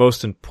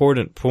most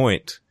important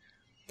point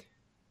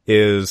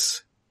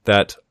is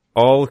that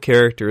all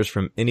characters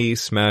from any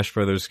Smash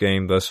Brothers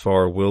game thus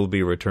far will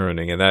be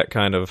returning, and that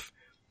kind of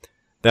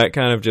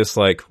just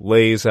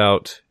lays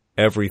out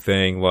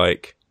everything.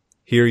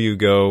 Here you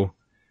go,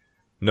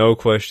 no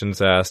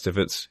questions asked.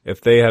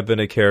 If they have been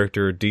a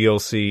character,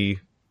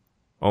 DLC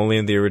only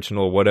in the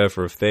original,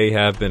 whatever. If they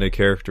have been a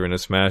character in a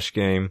Smash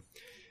game,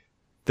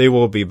 they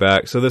will be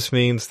back. So this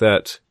means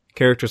that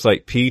characters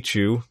like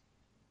Pichu,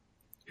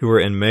 who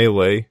are in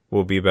Melee,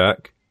 will be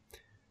back.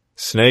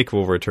 Snake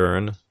will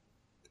return.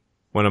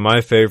 One of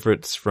my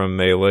favorites from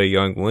Melee,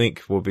 Young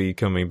Link, will be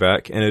coming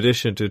back, in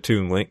addition to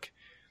Toon Link.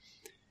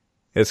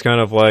 It's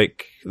kind of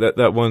like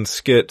that one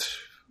skit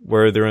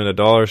where they're in a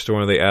dollar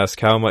store and they ask,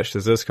 how much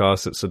does this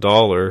cost? It's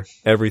 $1.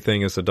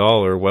 Everything is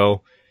 $1.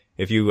 Well,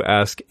 if you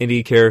ask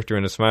any character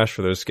in a Smash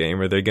Bros. Game,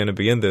 are they going to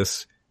be in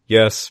this?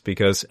 Yes,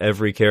 because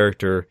every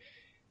character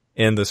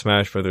in the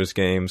Smash Bros.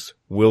 Games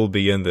will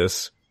be in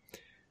this.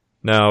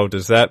 Now,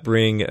 does that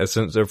bring a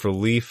sense of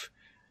relief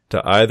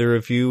to either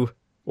of you?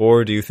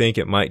 Or do you think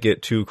it might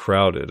get too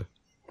crowded?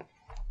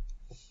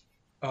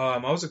 I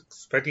was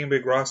expecting a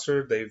big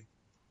roster. They've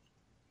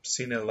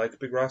seen it like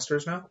big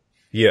rosters now.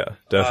 Yeah,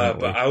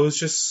 definitely. But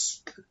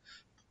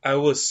I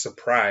was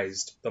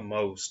surprised the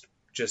most.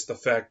 Just the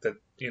fact that,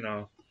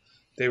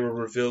 they were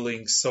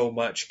revealing so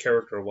much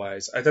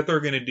character-wise. I thought they were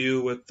going to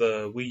do with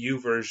the Wii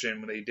U version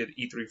when they did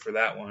E3 for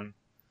that one.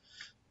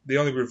 They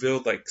only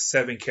revealed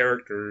 7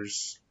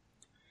 characters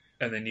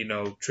and then,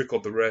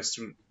 trickled the rest,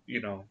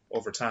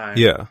 over time.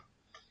 Yeah.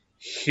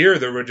 Here,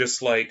 they were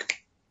just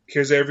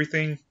here's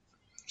everything.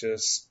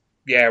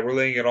 We're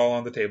laying it all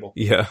on the table.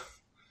 Yeah.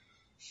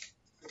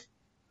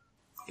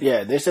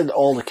 Yeah, they said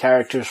all the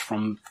characters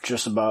from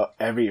just about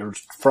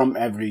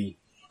every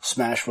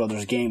Smash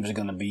Brothers game is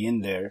going to be in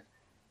there.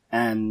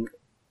 And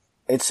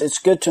it's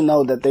good to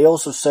know that they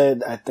also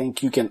said, I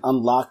think you can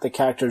unlock the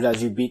characters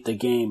as you beat the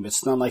game.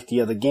 It's not like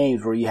the other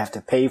games where you have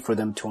to pay for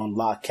them to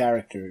unlock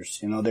characters.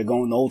 You know, they're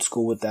going old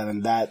school with that,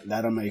 and that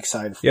I'm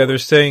excited for. Yeah, they're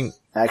staying...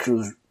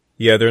 Actually,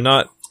 yeah, they're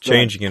not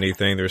changing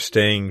anything. They're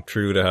staying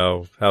true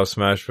to how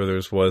Smash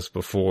Brothers was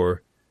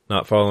before,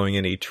 not following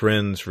any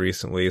trends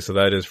recently, so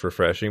that is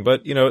refreshing.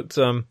 But, you know, it's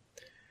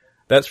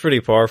that's pretty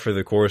par for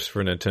the course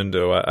for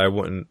Nintendo. I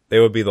wouldn't... They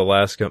would be the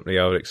last company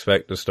I would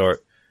expect to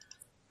start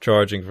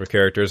charging for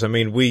characters. I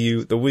mean,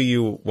 the Wii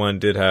U one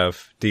did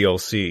have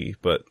DLC,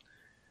 but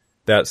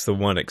that's the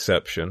one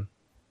exception.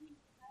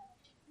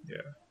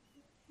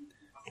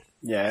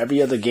 Yeah,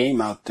 every other game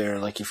out there,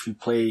 like if you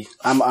play,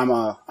 I'm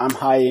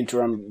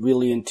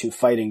really into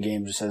fighting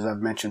games, as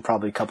I've mentioned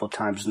probably a couple of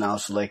times now.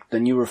 So like the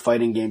newer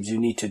fighting games, you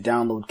need to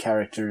download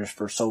characters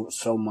for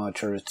so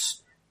much, or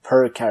it's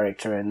per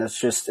character, and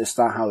it's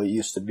not how it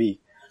used to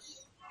be.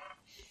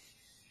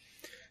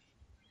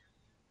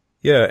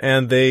 Yeah,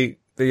 and they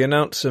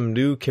announced some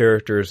new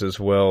characters as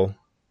well,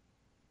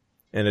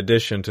 in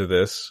addition to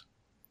this.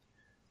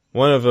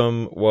 One of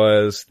them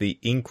was the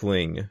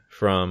Inkling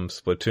from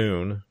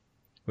Splatoon,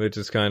 which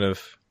is kind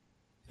of,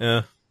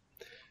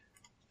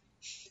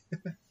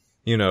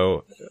 you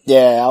know.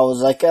 Yeah, I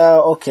was like,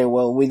 okay,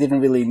 well, we didn't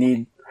really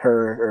need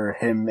her or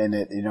him in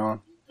it, you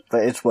know,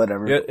 but it's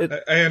whatever. Yeah,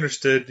 I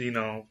understood, you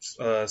know,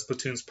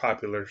 Splatoon's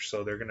popular,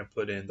 so they're going to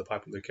put in the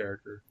popular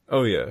character.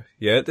 Oh, yeah.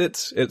 Yeah,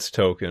 it's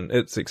token.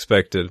 It's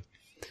expected.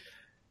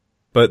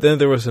 But then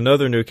there was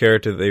another new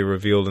character that they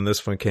revealed, and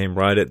this one came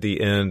right at the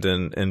end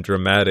in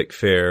dramatic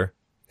fare.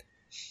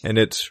 And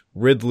it's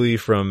Ridley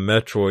from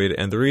Metroid,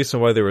 and the reason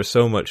why there was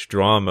so much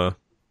drama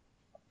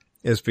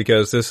is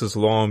because this has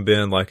long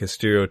been like a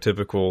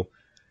stereotypical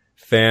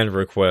fan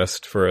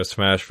request for a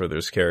Smash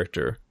Brothers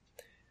character.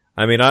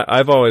 I mean,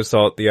 I've always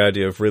thought the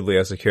idea of Ridley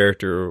as a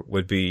character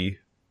would be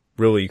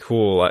really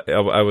cool.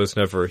 I was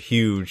never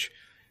huge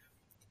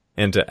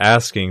into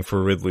asking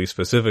for Ridley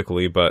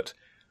specifically, but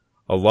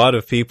a lot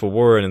of people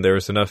were, and there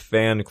was enough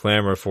fan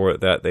clamor for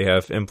it that they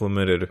have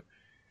implemented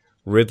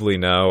Ridley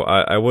now.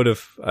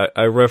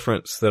 I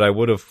referenced that I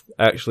would have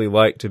actually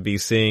liked to be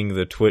seeing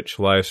the Twitch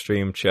live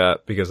stream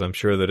chat, because I'm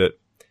sure that it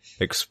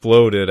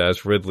exploded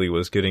as Ridley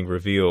was getting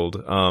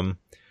revealed.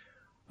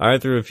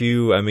 Either of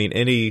you,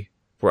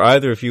 were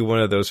either of you one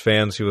of those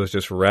fans who was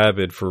just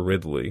rabid for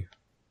Ridley?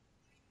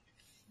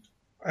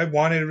 I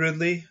wanted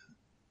Ridley.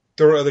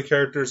 There were other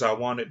characters I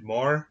wanted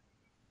more,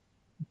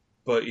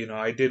 but, you know,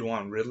 I did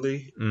want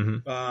Ridley.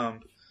 Mm-hmm.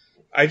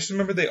 I just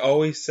remember they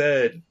always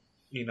said,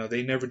 you know,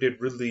 they never did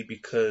Ridley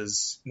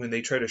because when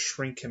they try to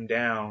shrink him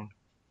down,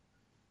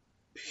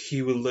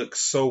 he would look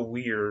so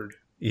weird.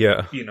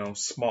 Yeah. You know,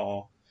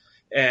 small.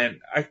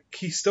 And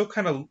he still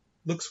kind of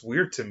looks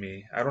weird to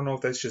me. I don't know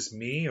if that's just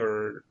me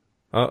or...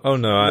 Oh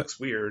no. He looks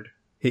weird.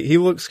 He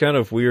looks kind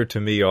of weird to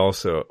me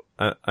also.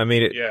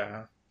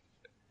 Yeah.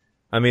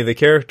 I mean, the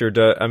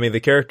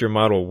character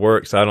model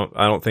works. I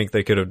don't think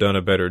they could have done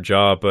a better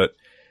job, but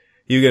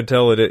you can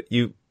tell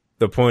the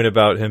point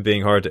about him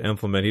being hard to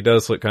implement, he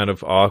does look kind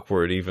of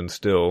awkward even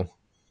still.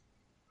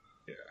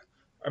 Yeah.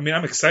 I mean,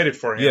 I'm excited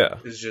for him. Yeah.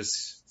 It's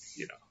just,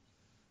 you know.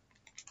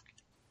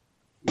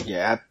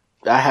 Yeah,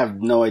 I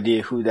have no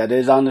idea who that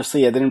is,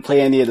 honestly. I didn't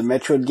play any of the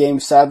Metroid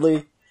games,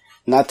 sadly.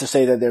 Not to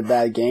say that they're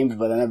bad games,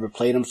 but I never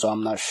played them, so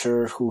I'm not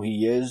sure who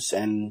he is,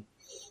 and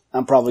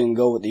I'm probably going to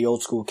go with the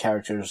old school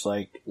characters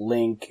like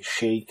Link,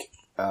 Shake,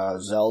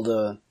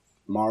 Zelda,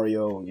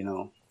 Mario, you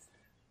know.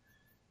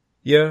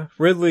 Yeah,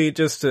 Ridley,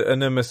 just a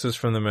nemesis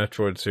from the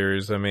Metroid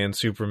series. I mean,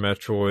 Super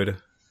Metroid,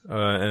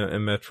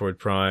 and Metroid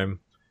Prime.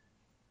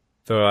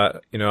 Though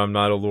I'm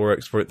not a lore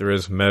expert, there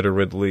is Meta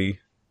Ridley.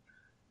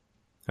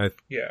 I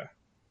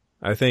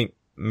think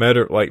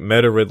Meta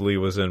Ridley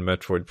was in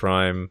Metroid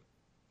Prime,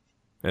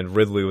 and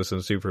Ridley was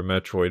in Super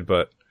Metroid,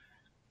 but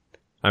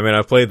I mean,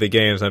 I played the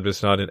games, I'm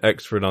just not an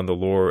expert on the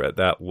lore at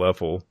that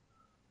level.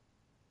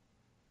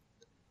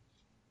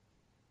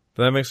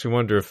 But that makes me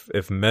wonder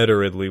if Meta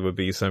Ridley would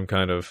be some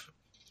kind of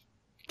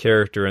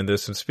character in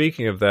this. And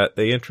speaking of that,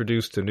 they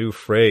introduced a new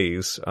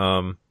phrase.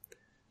 Was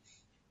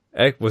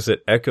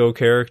it echo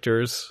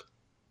characters?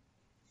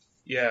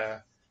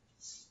 Yeah.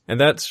 And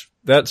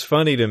that's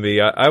funny to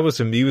me. I was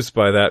amused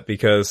by that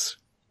because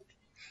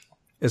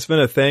it's been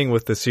a thing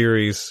with the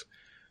series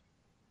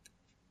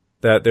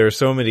that there are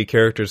so many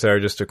characters that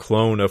are just a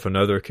clone of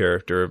another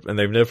character, and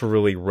they've never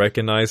really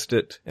recognized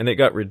it. And it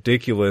got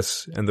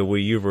ridiculous in the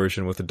Wii U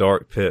version with the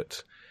Dark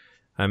Pit.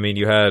 I mean,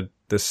 you had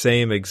the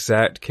same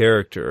exact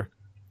character,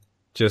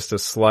 just a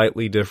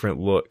slightly different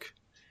look.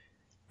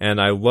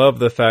 And I love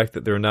the fact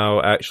that they're now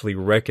actually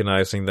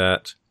recognizing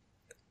that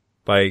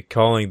by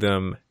calling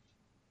them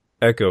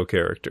Echo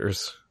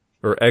characters,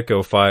 or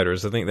Echo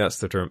Fighters. I think that's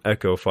the term,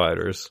 Echo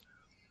Fighters.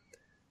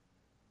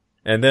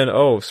 And then,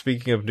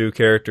 speaking of new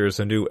characters,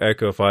 a new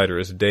Echo Fighter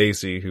is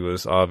Daisy, who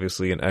is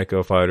obviously an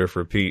Echo Fighter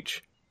for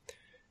Peach.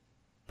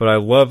 But I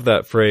love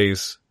that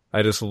phrase.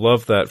 I just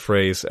love that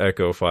phrase,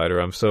 Echo Fighter.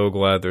 I'm so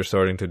glad they're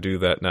starting to do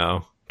that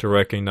now, to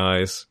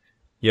recognize,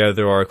 yeah,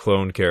 there are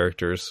clone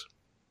characters.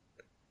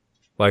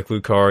 like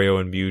Lucario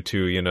and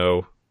Mewtwo, you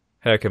know.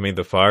 Heck, I mean,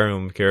 the Fire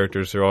Emblem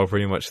characters are all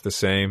pretty much the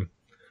same.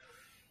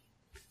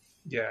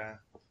 Yeah.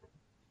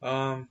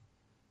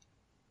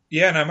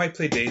 Yeah, and I might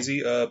play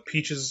Daisy.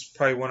 Peach is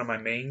probably one of my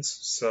mains,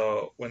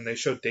 so when they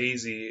showed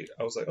Daisy,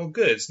 I was like, oh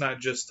good, it's not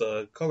just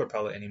the color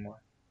palette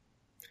anymore.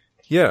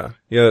 Yeah,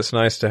 it's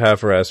nice to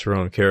have her as her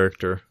own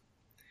character.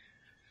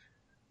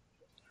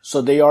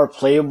 So they are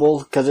playable?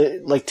 Because,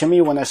 like, to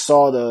me, when I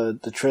saw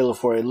the trailer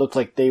for it looked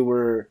like they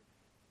were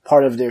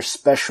part of their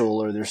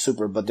special or their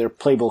super, but they're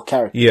playable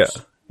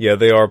characters. Yeah,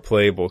 they are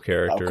playable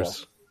characters.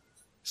 Okay.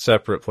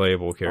 Separate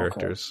playable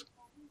characters. Okay.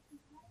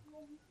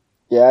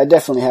 Yeah, I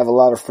definitely have a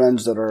lot of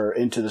friends that are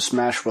into the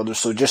Smash Brothers,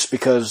 so just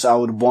because I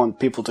would want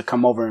people to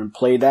come over and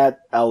play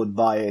that, I would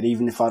buy it,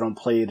 even if I don't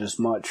play it as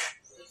much.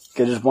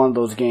 Because it's one of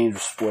those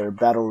games where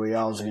Battle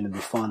Royales are going to be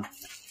fun.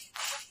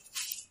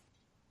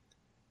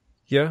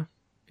 Yeah,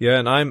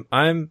 and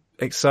I'm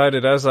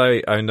excited, as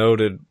I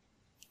noted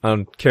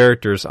on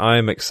characters,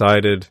 I'm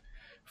excited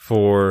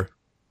for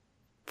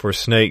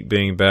Snake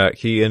being back.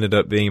 He ended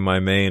up being my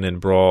main in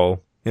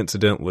Brawl,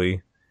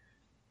 incidentally.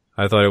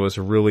 I thought it was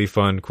a really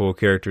fun, cool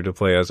character to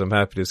play as. I'm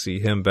happy to see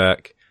him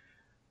back.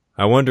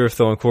 I wonder if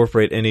they'll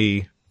incorporate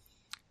any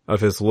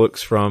of his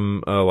looks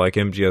from, like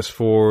MGS4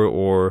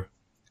 or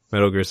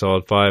Metal Gear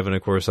Solid 5. And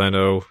of course I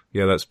know,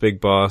 that's Big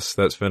Boss,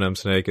 that's Venom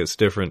Snake, it's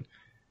different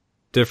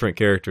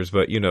characters,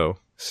 but you know,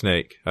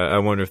 Snake. I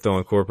wonder if they'll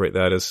incorporate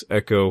that as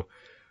Echo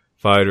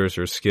fighters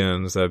or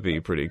skins. That'd be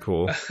pretty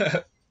cool.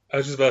 I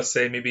was just about to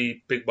say,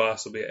 maybe Big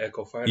Boss will be an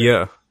Echo fighter.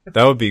 Yeah,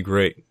 that would be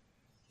great.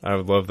 I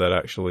would love that,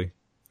 actually.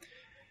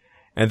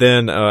 And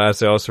then,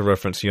 as I also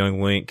referenced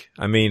Young Link,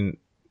 I mean,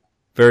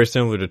 very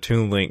similar to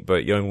Toon Link,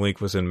 but Young Link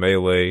was in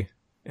Melee,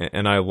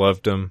 and I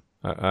loved him.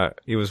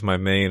 He was my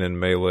main in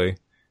Melee.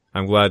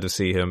 I'm glad to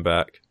see him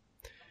back.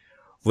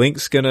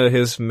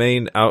 His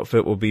main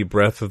outfit will be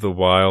Breath of the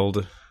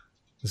Wild.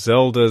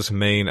 Zelda's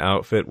main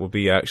outfit will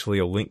be actually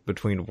a Link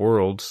Between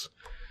Worlds.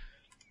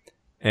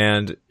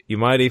 And you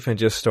might even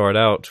just start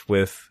out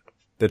with,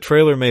 the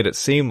trailer made it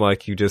seem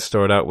like you just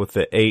start out with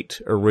the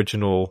 8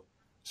 original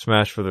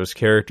Smash Bros.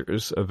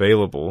 Characters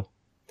available.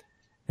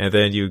 And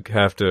then you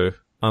have to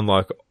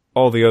unlock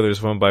all the others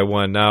one by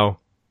one. Now,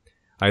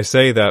 I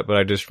say that, but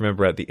I just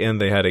remember at the end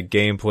they had a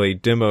gameplay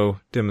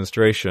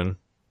demonstration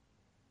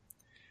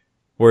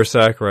where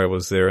Sakurai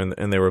was there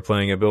and they were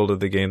playing a build of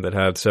the game that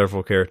had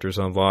several characters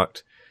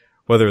unlocked.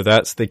 Whether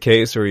that's the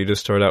case or you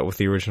just start out with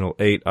the original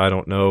 8, I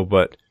don't know,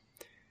 but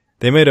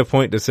they made a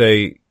point to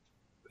say,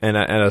 and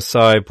a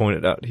side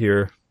pointed out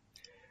here,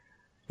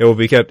 it will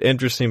be kept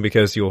interesting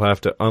because you'll have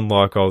to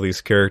unlock all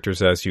these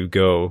characters as you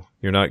go.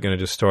 You're not going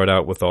to just start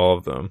out with all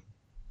of them.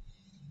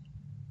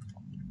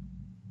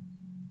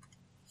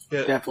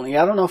 Yeah. Definitely.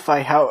 I don't know if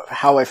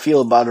how I feel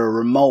about a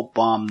remote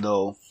bomb,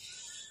 though.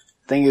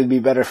 I think it would be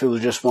better if it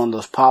was just one of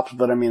those pops,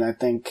 but I mean, I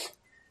think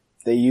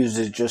they used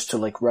it just to,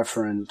 like,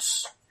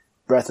 reference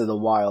Breath of the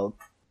Wild.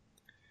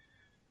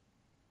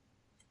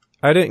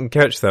 I didn't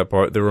catch that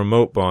part, the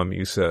remote bomb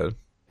you said.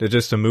 It's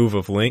just a move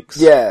of Link's?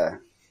 Yeah,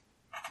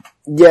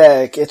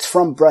 it's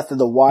from Breath of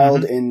the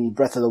Wild. Mm-hmm. In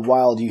Breath of the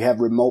Wild, you have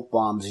remote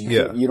bombs.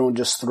 You don't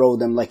just throw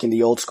them like in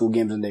the old school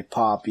games and they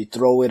pop. You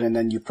throw it and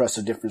then you press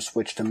a different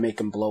switch to make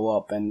them blow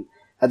up. And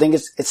I think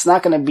it's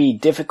not going to be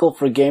difficult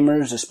for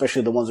gamers,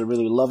 especially the ones that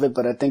really love it,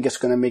 but I think it's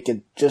going to make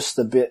it just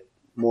a bit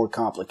more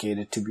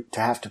complicated to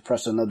have to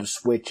press another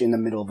switch in the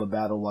middle of a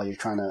battle while you're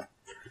trying to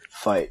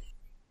fight.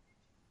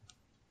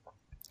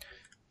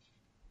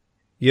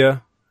 Yeah.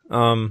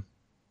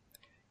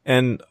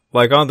 And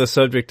like on the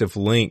subject of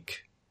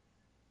Link,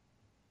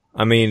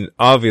 I mean,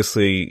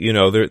 obviously, you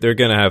know, they're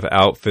going to have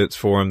outfits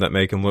for him that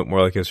make him look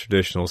more like his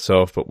traditional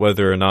self, but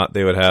whether or not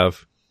they would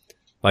have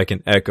like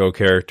an Echo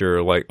character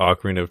or like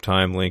Ocarina of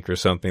Time Link or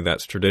something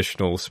that's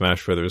traditional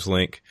Smash Brothers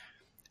Link,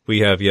 we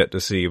have yet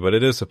to see, but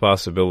it is a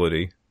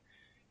possibility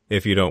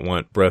if you don't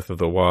want Breath of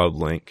the Wild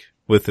Link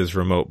with his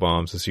remote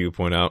bombs, as you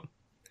point out.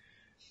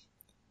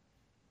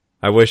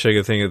 I wish I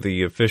could think of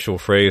the official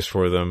phrase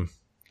for them,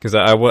 because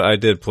I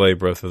did play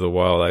Breath of the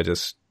Wild,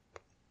 it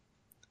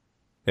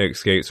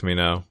escapes me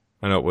now.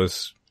 I know it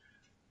was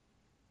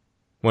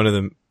one of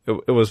them.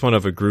 It was one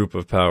of a group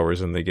of powers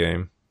in the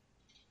game.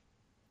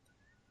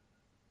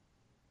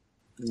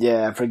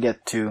 Yeah, I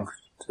forget too.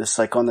 It's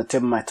like on the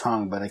tip of my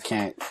tongue, but I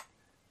can't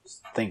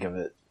think of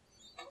it.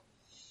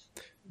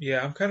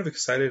 Yeah, I'm kind of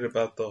excited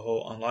about the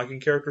whole unlocking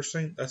characters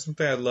thing. That's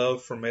something I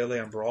love for Melee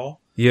and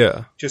Brawl.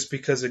 Yeah. Just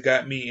because it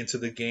got me into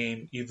the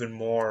game even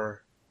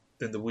more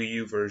than the Wii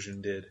U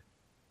version did.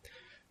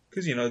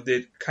 Because, you know,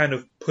 it kind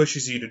of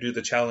pushes you to do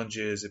the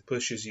challenges. It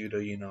pushes you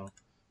to, you know,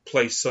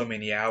 play so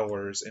many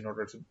hours in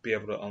order to be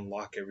able to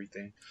unlock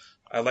everything.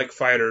 I like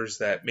fighters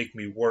that make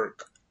me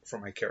work for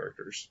my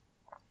characters.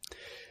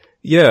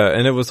 Yeah,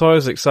 and it was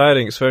always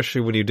exciting,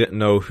 especially when you didn't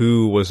know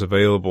who was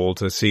available,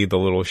 to see the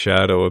little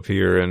shadow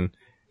appear, and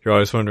you're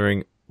always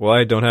wondering, well,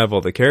 I don't have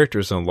all the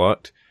characters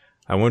unlocked.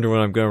 I wonder when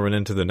I'm going to run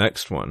into the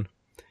next one.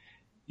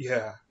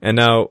 Yeah. And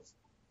now,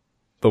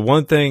 the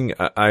one thing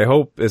I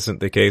hope isn't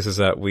the case is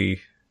that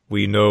we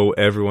we know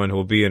everyone who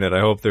will be in it.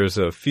 I hope there's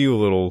a few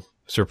little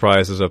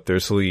surprises up their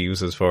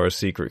sleeves as far as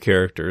secret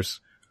characters.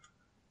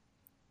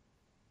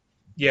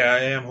 Yeah,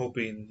 I am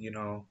hoping,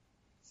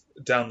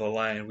 down the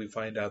line we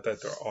find out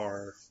that there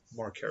are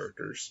more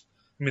characters.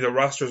 I mean, the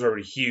roster's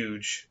already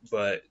huge,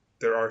 but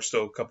there are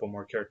still a couple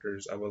more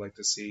characters I would like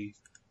to see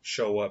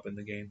show up in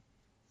the game.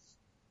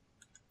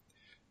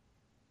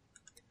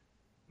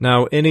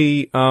 Now,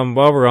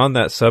 while we're on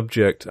that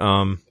subject,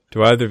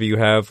 do either of you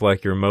have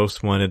like your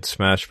most wanted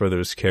Smash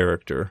Brothers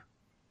character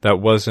that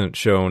wasn't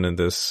shown in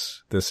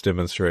this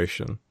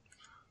demonstration?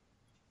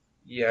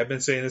 Yeah, I've been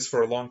saying this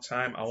for a long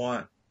time. I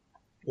want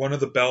one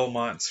of the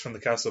Belmonts from the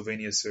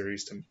Castlevania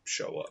series to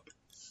show up.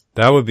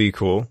 That would be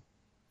cool.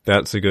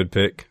 That's a good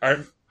pick.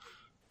 I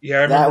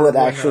remember that would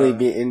actually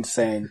be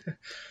insane.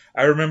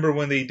 I remember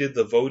when they did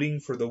the voting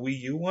for the Wii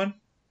U one.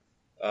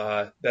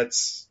 That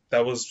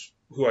was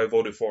who I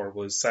voted for,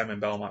 was Simon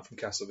Belmont from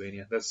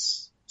Castlevania.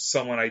 That's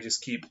someone I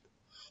just keep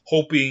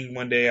hoping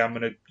one day I'm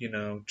gonna,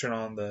 turn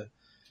on the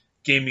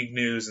gaming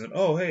news and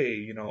oh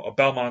hey, a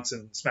Belmont's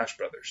in Smash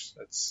Brothers.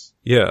 That's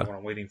what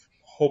I'm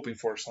hoping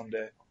for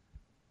someday.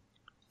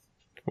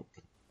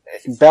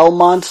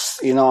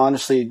 Belmonts,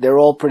 honestly, they're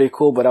all pretty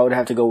cool, but I would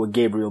have to go with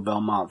Gabriel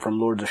Belmont from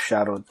Lords of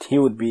Shadow. He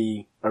would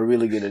be a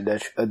really good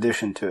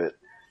addition to it.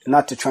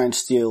 Not to try and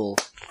steal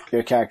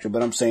your character,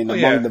 but I'm saying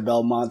among the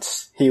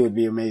Belmonts, he would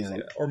be amazing.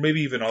 Yeah, or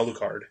maybe even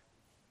Alucard.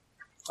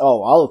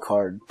 Oh,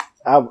 Alucard.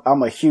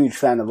 I'm a huge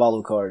fan of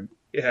Alucard.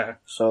 Yeah.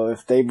 So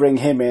if they bring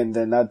him in,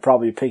 then I'd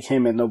probably pick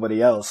him and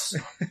nobody else.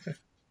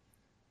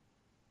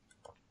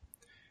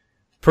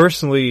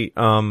 Personally,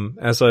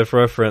 as I've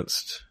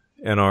referenced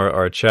in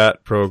our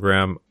chat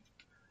program,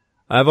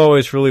 I've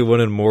always really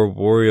wanted more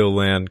Wario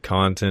Land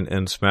content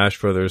in Smash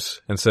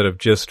Brothers instead of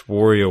just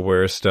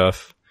WarioWare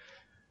stuff.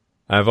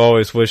 I've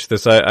always wished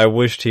this. I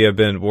wished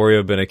Wario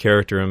had been a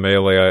character in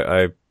Melee.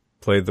 I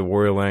played the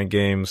Wario Land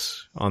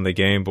games on the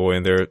Game Boy,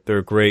 and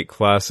they're great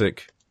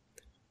classic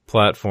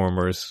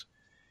platformers.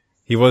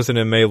 He wasn't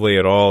in Melee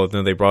at all, and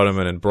then they brought him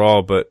in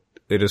Brawl, but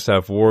they just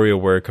have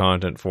WarioWare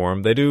content for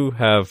him. They do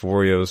have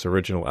Wario's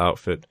original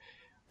outfit,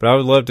 but I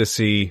would love to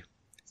see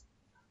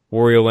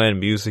Wario Land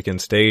music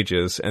and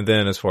stages, and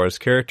then as far as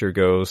character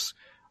goes,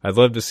 I'd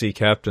love to see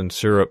Captain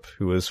Syrup,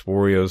 who is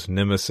Wario's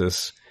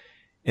nemesis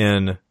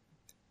in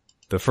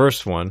the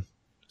first one,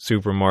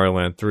 Super Mario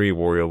Land 3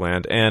 Wario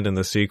Land, and in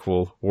the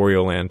sequel,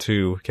 Wario Land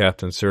 2,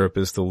 Captain Syrup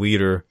is the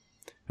leader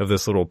of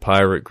this little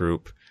pirate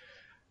group.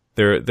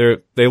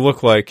 They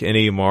look like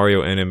any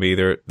Mario enemy.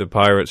 The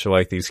pirates are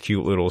like these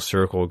cute little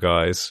circle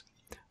guys.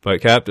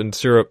 But Captain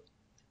Syrup,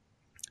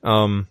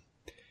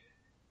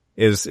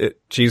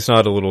 she's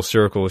not a little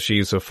circle,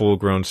 she's a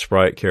full-grown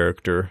sprite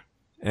character.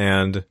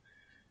 And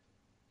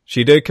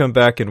she did come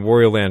back in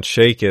Wario Land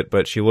Shake It,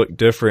 but she looked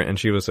different and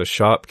she was a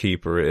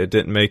shopkeeper. It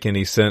didn't make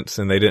any sense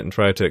and they didn't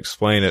try to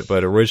explain it,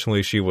 but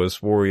originally she was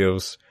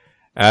Wario's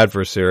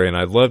adversary, and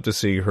I'd love to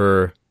see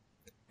her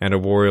and a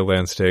Wario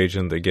Land stage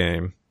in the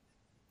game.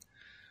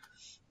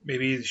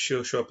 Maybe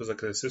she'll show up as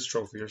like an assist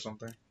trophy or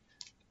something.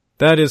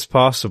 That is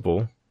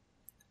possible.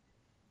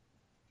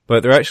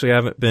 But there actually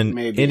haven't been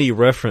any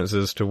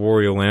references to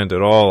Wario Land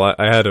at all.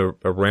 I had a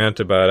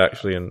rant about it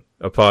actually in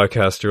a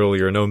podcast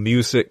earlier. No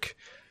music.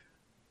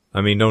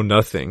 No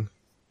nothing.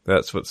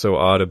 That's what's so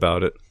odd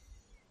about it.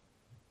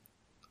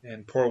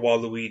 And poor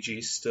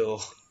Waluigi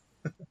still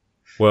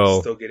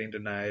getting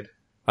denied.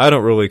 I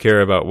don't really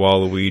care about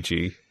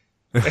Waluigi.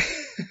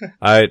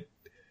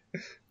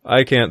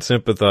 I can't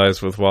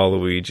sympathize with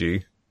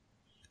Waluigi.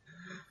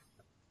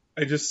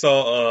 I just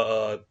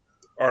saw a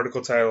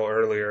article title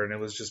earlier, and it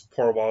was just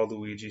poor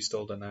Waluigi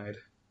still denied.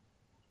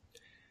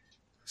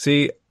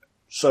 See,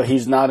 so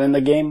he's not in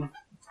the game?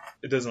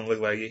 It doesn't look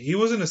like it. He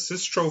was an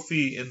assist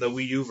trophy in the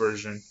Wii U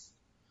version,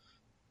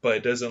 but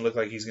it doesn't look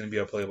like he's going to be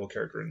a playable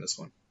character in this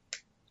one.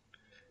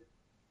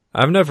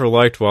 I've never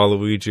liked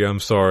Waluigi, I'm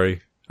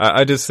sorry.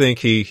 I just think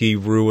he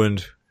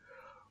ruined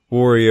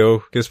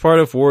Wario, because part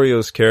of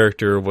Wario's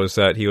character was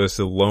that he was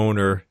the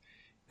loner.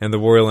 In the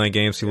Wario Land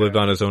games, he lived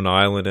on his own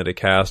island in a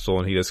castle,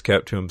 and he just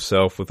kept to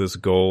himself with his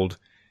gold.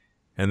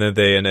 And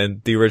then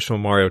in the original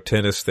Mario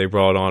Tennis, they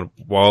brought on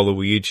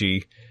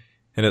Waluigi,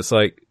 and it's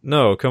like,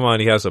 no, come on,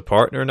 he has a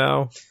partner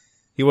now?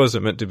 He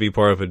wasn't meant to be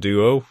part of a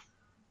duo.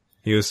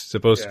 He was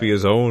supposed to be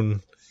his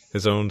own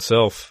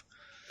self.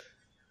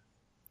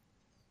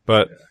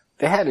 But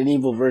they had an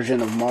evil version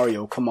of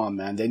Mario. Come on,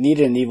 man. They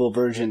needed an evil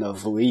version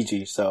of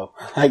Luigi, so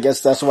I guess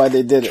that's why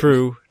they did it.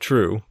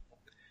 True.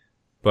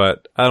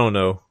 But I don't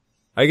know.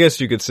 I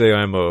guess you could say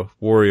I'm a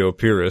Wario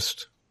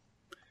purist.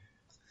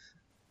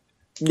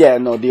 Yeah,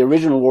 no, the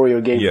original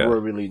Wario games were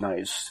really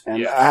nice.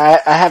 And I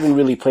haven't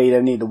really played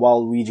any of the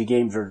Waluigi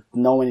games or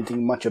know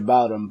anything much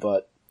about them,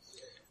 but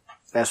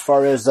as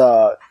far as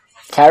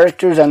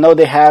characters, I know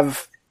they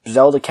have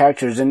Zelda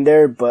characters in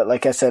there, but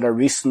like I said, I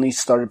recently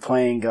started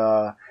playing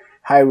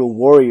Hyrule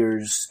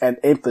Warriors, and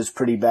Imp is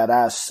pretty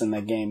badass in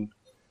that game.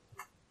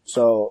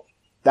 So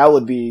that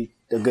would be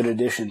a good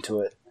addition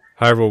to it.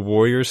 Hyrule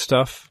Warriors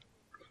stuff?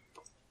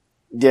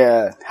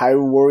 Yeah,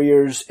 Hyrule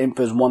Warriors,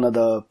 Impa is one of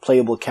the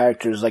playable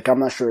characters. Like, I'm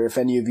not sure if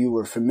any of you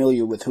were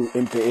familiar with who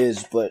Impa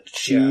is, but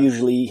she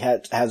usually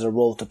has a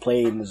role to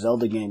play in the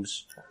Zelda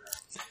games.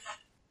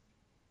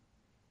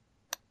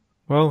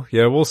 Well,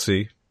 yeah, we'll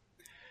see.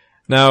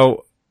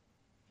 Now,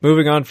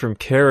 moving on from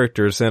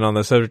characters and on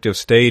the subject of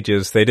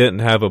stages, they didn't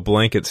have a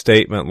blanket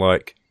statement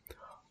like,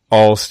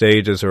 all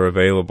stages are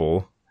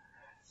available.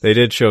 They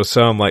did show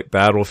some, like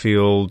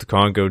Battlefield,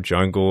 Congo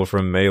Jungle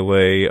from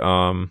Melee,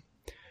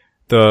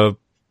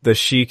 the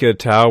Sheikah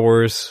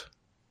Towers,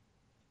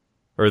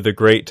 or the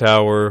Great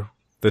Tower,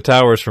 the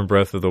towers from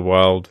Breath of the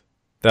Wild.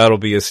 That'll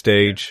be a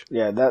stage.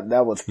 Yeah,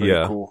 that was pretty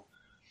cool.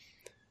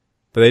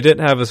 But they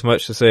didn't have as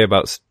much to say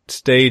about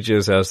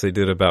stages as they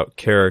did about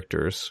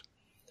characters.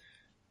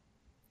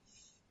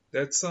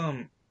 That's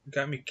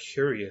got me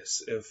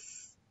curious if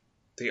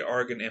they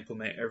are going to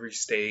implement every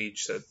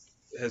stage that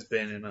has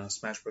been in a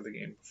Smash Bros.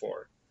 Game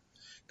before.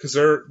 Because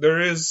there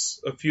is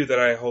a few that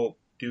I hope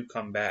do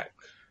come back.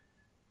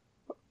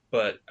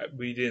 But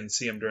we didn't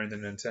see them during the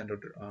Nintendo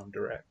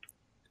Direct.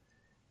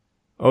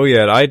 Oh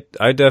yeah,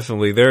 I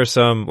definitely, there are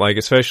some, like,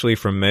 especially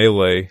from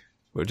Melee,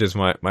 which is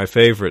my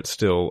favorite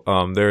still,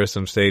 there are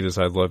some stages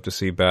I'd love to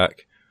see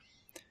back.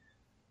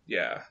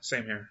 Yeah,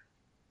 same here.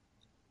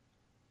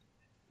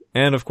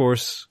 And of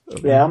course...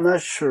 Yeah, I'm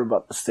not sure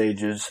about the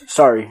stages.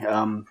 Sorry,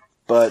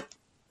 but,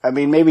 I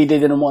mean, maybe they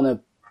didn't want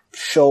to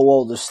show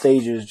all the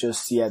stages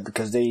just yet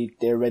because they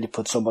already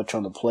put so much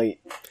on the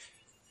plate,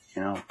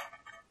 you know?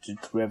 To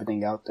throw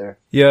everything out there.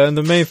 Yeah, and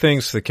the main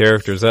thing's the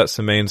characters. That's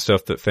the main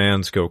stuff that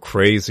fans go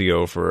crazy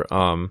over.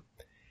 On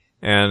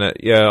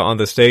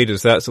the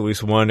stages, that's at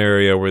least one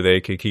area where they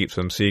could keep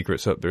some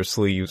secrets up their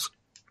sleeves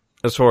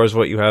as far as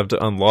what you have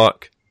to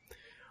unlock.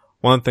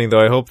 One thing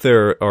though, I hope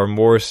there are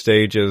more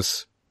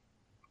stages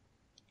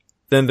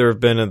than there have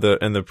been in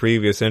the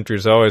previous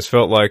entries. I always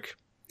felt like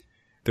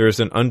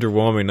there's an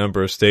underwhelming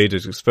number of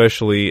stages,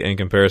 especially in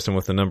comparison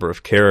with the number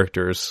of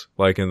characters,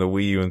 like in the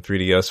Wii U and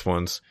 3DS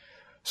ones.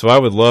 So I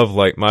would love,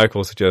 like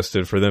Michael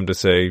suggested, for them to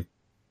say,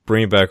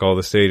 bring back all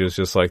the stages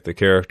just like the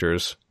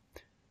characters.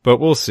 But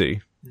we'll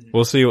see.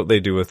 We'll see what they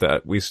do with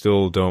that. We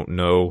still don't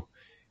know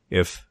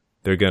if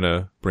they're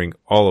gonna bring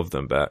all of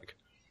them back.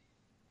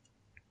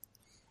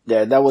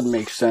 Yeah, that would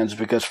make sense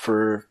because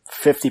for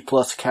 50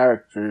 plus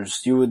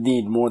characters, you would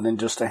need more than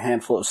just a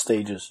handful of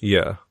stages.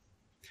 Yeah.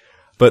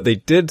 But they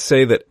did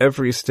say that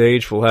every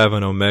stage will have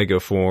an Omega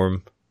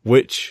form,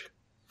 which...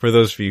 For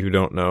those of you who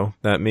don't know,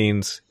 that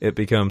means it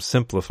becomes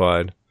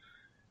simplified.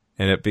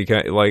 And it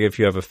like if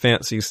you have a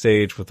fancy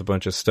stage with a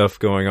bunch of stuff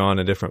going on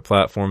in different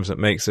platforms, it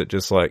makes it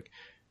just like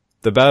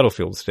the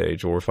Battlefield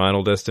stage or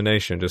Final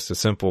Destination, just a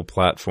simple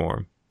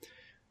platform.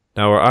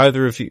 Now, are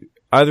either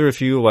of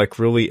you like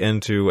really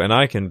into, and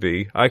I can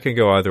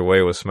go either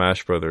way with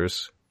Smash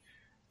Brothers,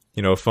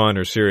 you know, fun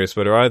or serious,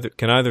 but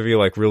can either of you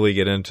like really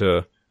get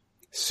into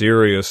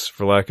serious,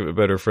 for lack of a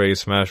better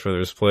phrase, Smash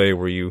Brothers play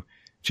where you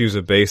choose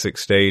a basic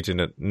stage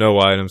and no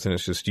items and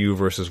it's just you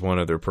versus one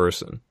other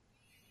person?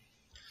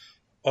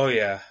 Oh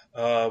yeah.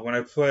 When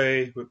I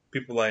play with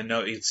people I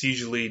know, it's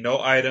usually no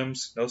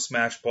items, no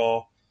Smash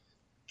Ball,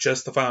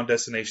 just the Final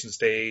Destination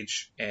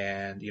stage,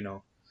 and, you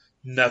know,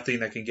 nothing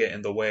that can get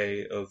in the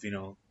way of, you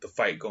know, the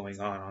fight going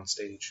on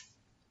stage.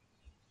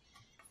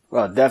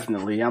 Well,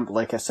 definitely.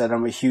 Like I said,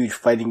 I'm a huge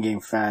fighting game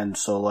fan.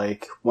 So,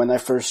 like, when I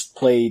first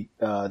played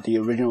the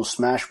original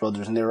Smash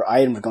Brothers and there were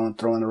items going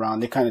thrown around,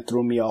 they kind of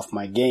threw me off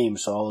my game.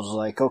 So I was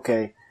like,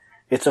 okay,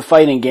 it's a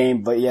fighting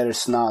game, but yet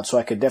it's not. So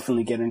I could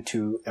definitely get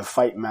into a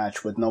fight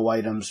match with no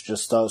items,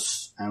 just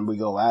us, and we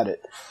go at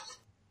it.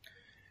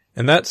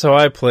 And that's how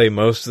I play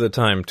most of the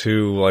time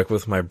too. Like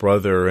with my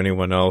brother or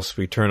anyone else,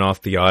 we turn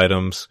off the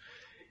items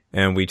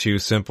and we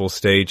choose simple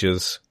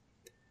stages.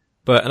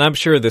 And I'm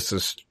sure this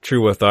is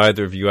true with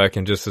either of you. I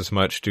can just as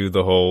much do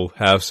the whole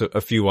have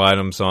a few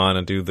items on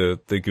and do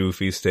the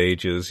goofy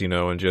stages, you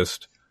know, and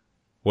just,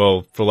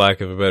 well, for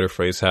lack of a better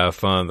phrase, have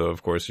fun. Though,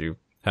 of course, you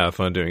have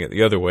fun doing it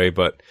the other way.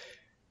 But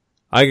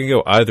I can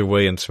go either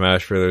way in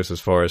Smash Brothers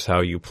as far as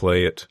how you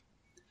play it.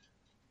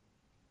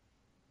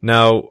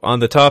 Now,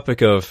 on the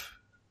topic of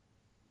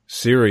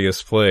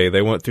serious play,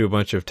 they went through a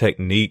bunch of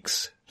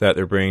techniques that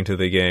they're bringing to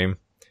the game.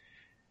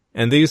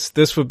 And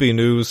this would be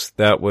news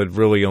that would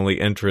really only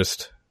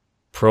interest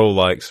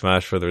pro-like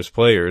Smash Brothers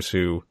players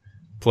who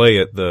play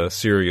it the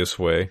serious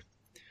way.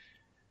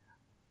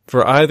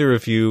 For either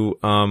of you,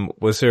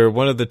 was there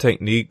one of the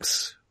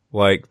techniques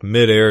like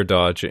mid-air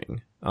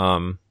dodging?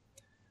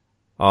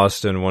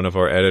 Austin, one of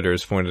our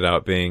editors, pointed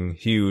out being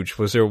huge.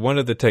 Was there one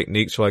of the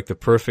techniques like the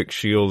perfect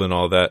shield and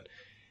all that?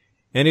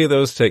 Any of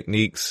those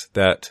techniques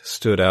that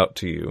stood out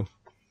to you?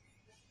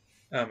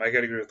 I gotta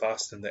agree with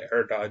Austin. The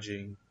air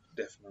dodging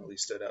definitely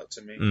stood out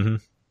to me. Mm-hmm.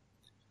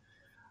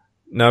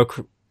 Now,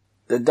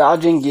 the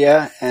dodging,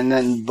 yeah,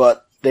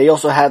 but they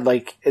also had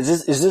like,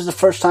 is this the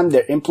first time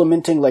they're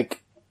implementing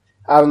like,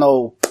 I don't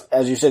know,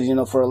 as you said, you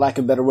know, for lack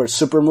of a better word,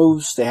 super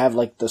moves? They have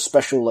like the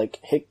special like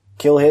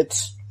kill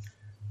hits.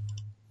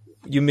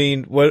 You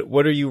mean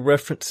what are you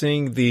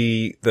referencing?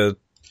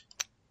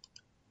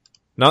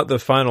 not the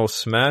Final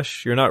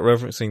Smash. You're not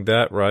referencing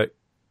that, right?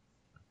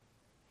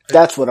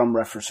 That's what I'm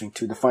referencing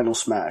to, the Final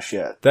Smash,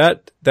 yeah.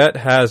 That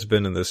has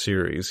been in the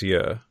series,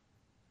 yeah.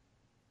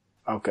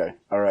 Okay,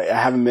 alright.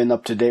 I haven't been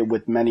up to date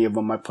with many of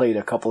them. I played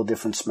a couple of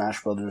different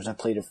Smash Brothers. I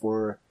played it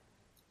for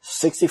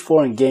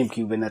 64 and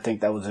GameCube, and I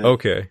think that was it.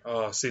 Okay.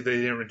 Oh, see, they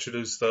didn't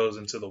introduce those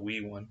into the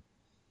Wii one.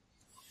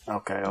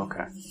 Okay.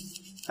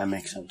 That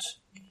makes sense.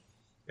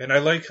 And I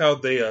like how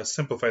they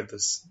simplified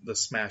the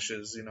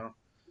smashes, you know.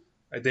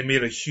 They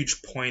made a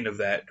huge point of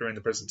that during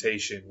the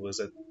presentation, was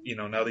that, you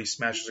know, now these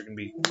smashes are going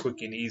to be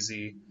quick and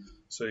easy,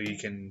 so you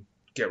can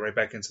get right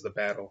back into the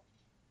battle.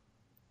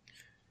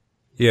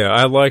 Yeah,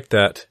 I liked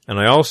that. And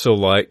I also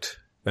liked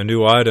a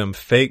new item,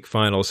 fake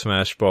Final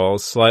Smash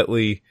balls,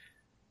 slightly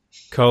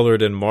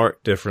colored and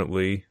marked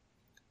differently.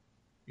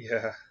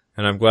 Yeah.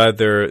 And I'm glad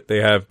they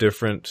have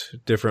different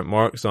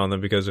marks on them,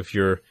 because if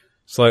you're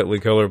slightly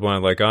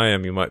colorblind like I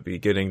am, you might be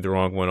getting the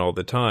wrong one all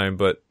the time.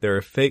 But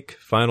they're fake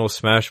Final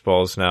Smash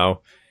balls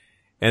now,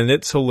 and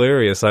it's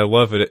hilarious. I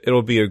love it.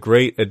 It'll be a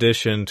great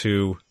addition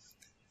to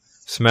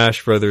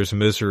Smash Brothers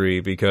Misery,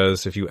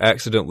 because if you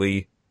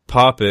accidentally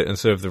pop it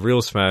instead of the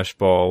real Smash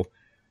ball,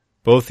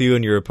 both you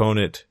and your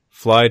opponent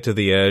fly to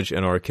the edge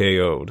and are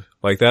KO'd.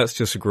 Like, that's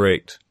just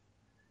great.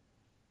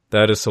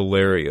 That is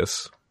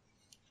hilarious.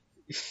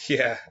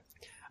 Yeah.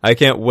 I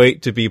can't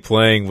wait to be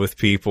playing with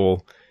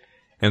people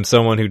and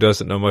someone who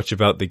doesn't know much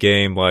about the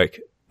game,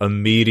 like,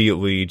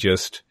 immediately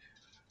just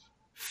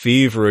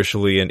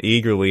feverishly and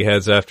eagerly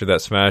heads after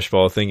that Smash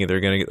ball thinking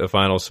they're going to get the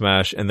final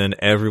Smash, and then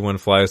everyone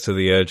flies to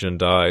the edge and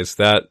dies.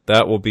 That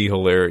will be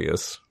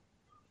hilarious.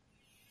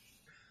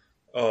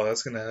 Oh,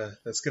 that's gonna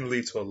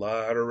lead to a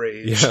lot of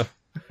rage. Yeah.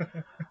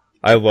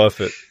 I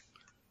love it.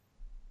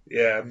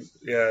 Yeah,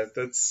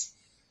 that's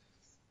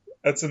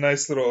a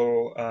nice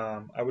little,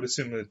 I would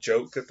assume, a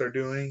joke that they're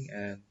doing,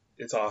 and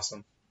it's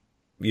awesome.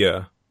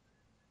 Yeah.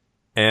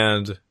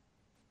 And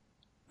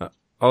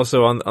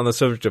also on the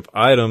subject of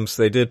items,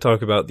 they did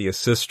talk about the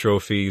assist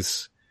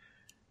trophies.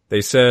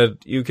 They said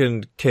you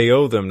can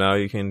KO them now.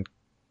 You can,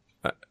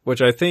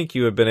 which I think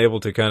you have been able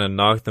to kind of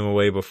knock them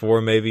away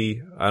before,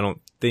 maybe. I don't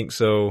think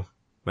so.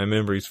 My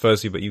memory's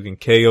fuzzy, but you can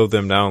KO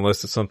them now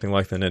unless it's something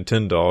like the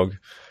Nintendog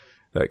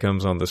that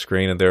comes on the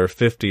screen, and there are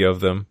 50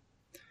 of them.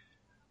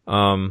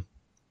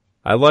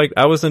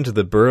 I was into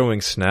the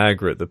Burrowing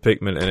Snagret, the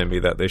Pikmin enemy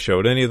that they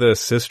showed. Any of the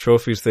assist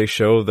trophies they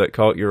showed that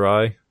caught your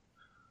eye?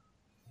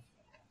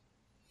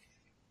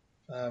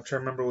 I'm trying to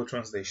remember which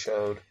ones they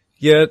showed.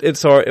 Yeah,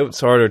 it's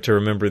harder to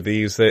remember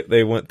these.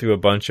 They went through a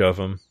bunch of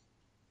them.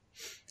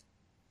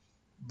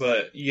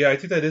 But yeah, I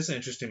think that is an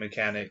interesting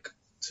mechanic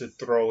to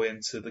throw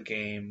into the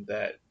game,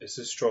 that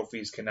assist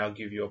trophies can now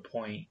give you a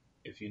point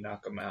if you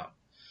knock them out.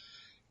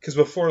 Because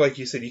before, like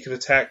you said, you could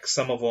attack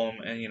some of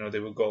them and, you know, they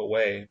would go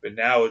away. But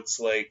now it's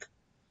like,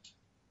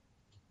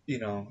 you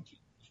know,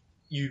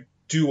 you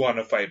do want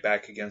to fight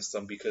back against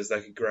them because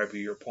that could grab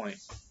you your point.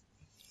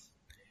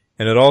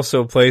 And it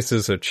also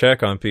places a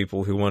check on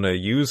people who want to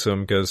use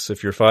them, because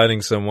if you're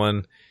fighting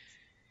someone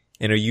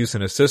and are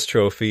using an assist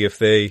trophy, if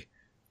they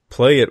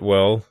play it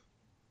well,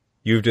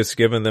 you've just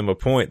given them a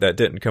point that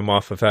didn't come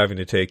off of having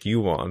to take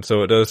you on.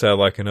 So it does have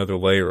like another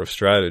layer of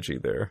strategy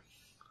there.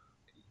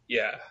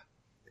 Yeah.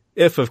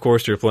 If, of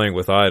course, you're playing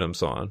with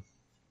items on.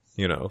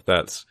 You know,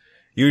 that's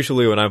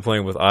usually when I'm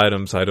playing with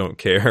items, I don't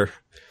care.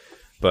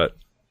 But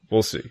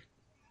we'll see.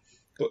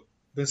 But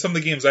in some of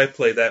the games I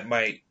play, that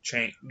might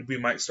change. We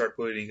might start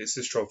putting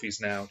assist trophies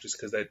now, just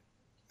because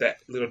that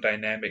little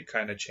dynamic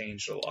kind of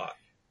changed a lot.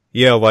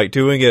 Yeah, like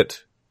doing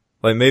it,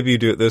 like maybe you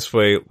do it this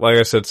way. Like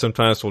I said,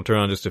 sometimes we'll turn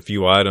on just a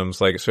few items,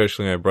 like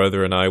especially my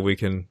brother and I, we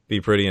can be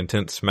pretty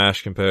intense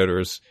Smash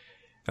competitors.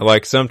 And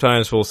like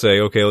sometimes we'll say,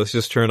 okay, let's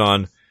just turn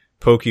on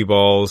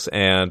Pokeballs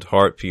and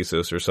heart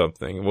pieces or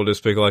something. We'll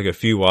just pick like a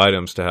few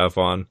items to have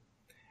on.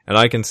 And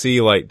I can see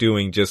like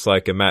doing just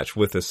like a match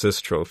with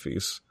assist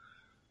trophies.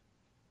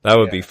 That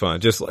would be fun.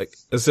 Just like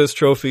assist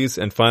trophies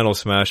and final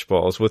Smash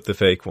balls with the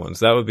fake ones.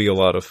 That would be a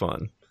lot of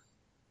fun.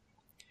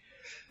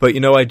 But you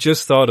know, I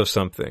just thought of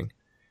something.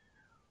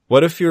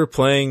 What if you're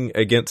playing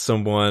against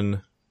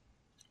someone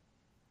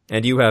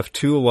and you have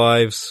 2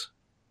 lives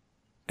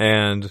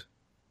and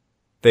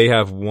they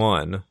have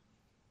 1?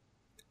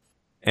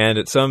 And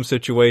at some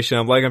situation,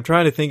 I'm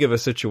trying to think of a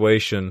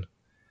situation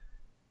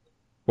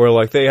where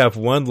like they have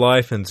 1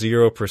 life and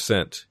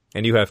 0%,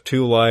 and you have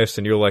 2 lives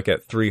and you're like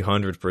at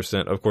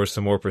 300%. Of course,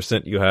 the more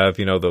percent you have,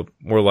 you know, the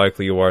more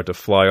likely you are to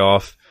fly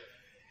off.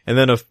 And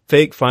then a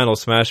fake final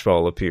Smash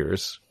ball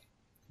appears.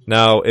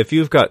 Now, if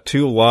you've got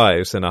 2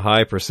 lives and a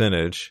high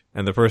percentage,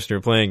 and the person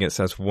you're playing against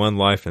has 1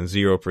 life and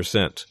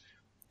 0%,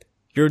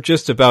 you're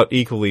just about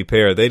equally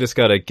paired. They just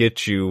gotta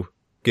get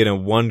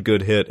in 1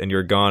 good hit and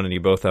you're gone and you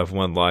both have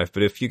 1 life.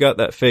 But if you got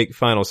that fake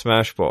final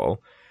Smash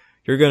ball,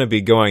 you're gonna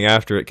be going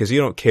after it because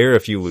you don't care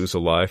if you lose a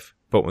life,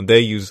 but when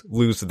they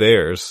lose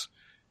theirs,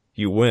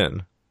 you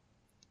win.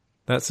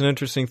 That's an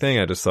interesting thing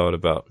I just thought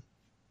about.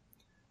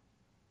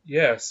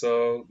 Yeah,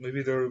 so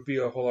maybe there would be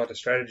a whole lot of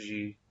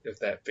strategy if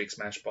that fake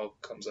Smash ball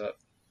comes up.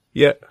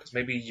 Yeah. Because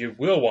maybe you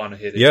will want to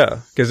hit it. Yeah,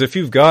 because if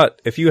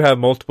you have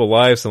multiple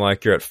lives and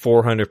like you're at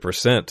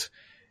 400%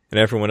 and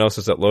everyone else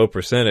is at low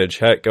percentage,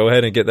 heck, go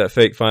ahead and get that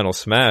fake final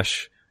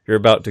smash. You're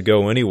about to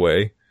go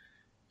anyway.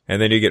 And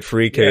then you get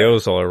free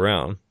KOs all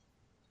around.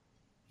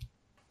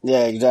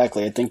 Yeah,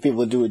 exactly. I think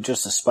people do it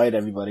just to spite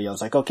everybody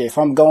else. Like, okay, if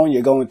I'm going,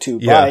 you're going too.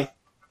 Bye.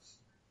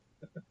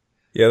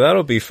 Yeah,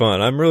 that'll be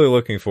fun. I'm really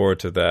looking forward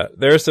to that.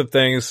 There are some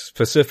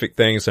specific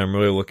things I'm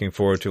really looking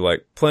forward to,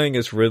 like playing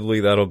as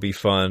Ridley, that'll be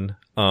fun.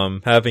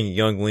 Having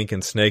young Link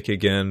and Snake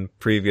again,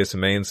 previous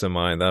mains of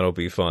mine, that'll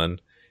be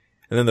fun.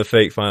 And then the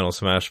fake final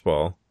Smash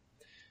Ball.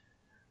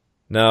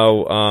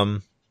 Now,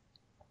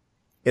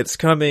 it's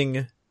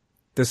coming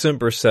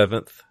December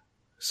 7th,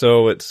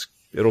 so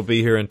it'll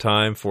be here in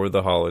time for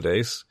the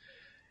holidays.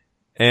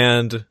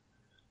 And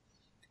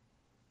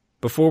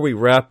before we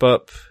wrap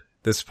up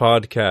this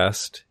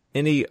podcast,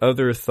 any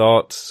other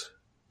thoughts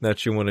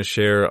that you want to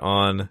share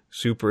on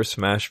Super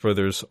Smash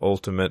Bros.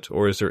 Ultimate,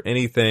 or is there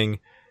anything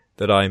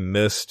that I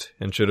missed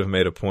and should have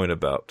made a point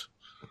about?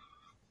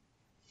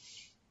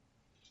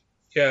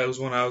 Yeah, it was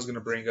one I was going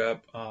to bring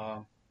up.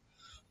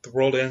 The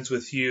World Ends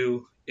With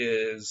You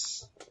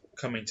is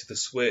coming to the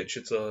Switch.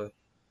 It's a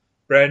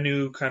brand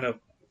new kind of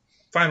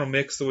final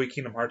mix the way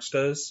Kingdom Hearts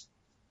does.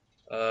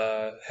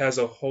 Has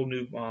a whole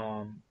new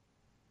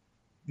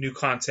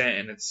content,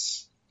 and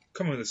it's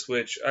coming to the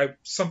Switch.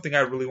 Something I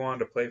really wanted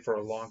to play for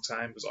a long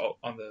time was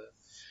on the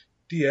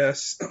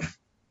DS.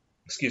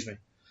 Excuse me.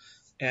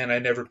 And I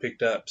never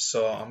picked up,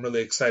 so I'm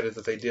really excited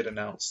that they did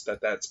announce that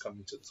that's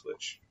coming to the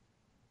Switch.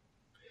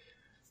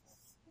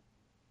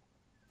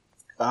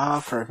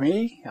 For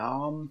me,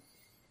 no,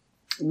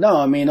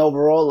 I mean,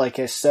 overall, like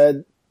I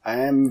said, I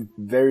am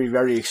very,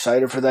 very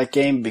excited for that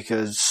game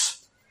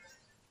because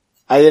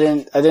I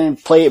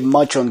didn't play it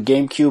much on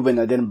GameCube and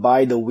I didn't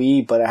buy the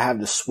Wii, but I have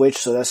the Switch,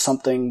 so that's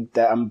something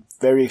that I'm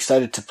very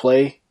excited to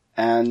play,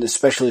 and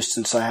especially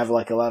since I have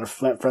like a lot of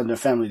friends and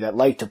family that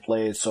like to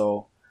play it,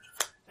 so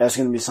that's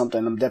going to be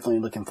something I'm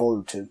definitely looking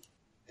forward to.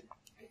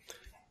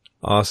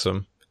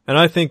 Awesome. And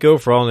I think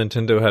overall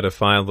Nintendo had a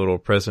fine little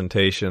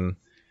presentation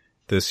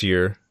this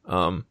year.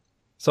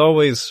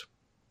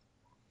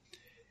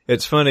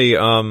 It's funny,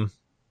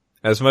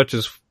 as much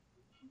as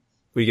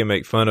we can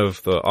make fun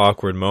of the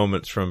awkward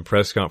moments from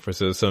press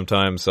conferences,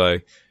 sometimes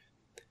I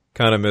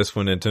kind of miss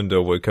when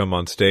Nintendo would come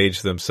on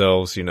stage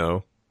themselves, you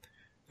know.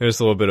 There's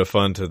a little bit of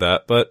fun to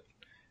that, but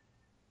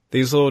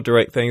these little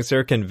direct things,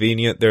 they're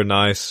convenient, they're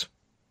nice,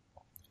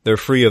 they're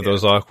free of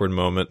those awkward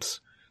moments.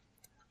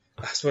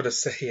 I was about to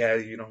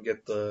say, you don't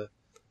get the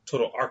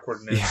total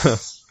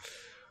awkwardness.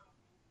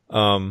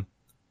 Yeah.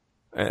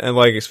 And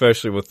like,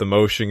 especially with the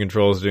motion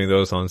controls, doing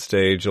those on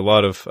stage, a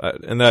lot of,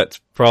 and that's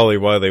probably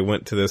why they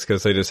went to this,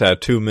 because they just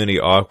had too many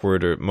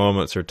awkward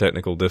moments or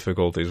technical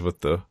difficulties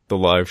with the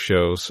live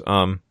shows.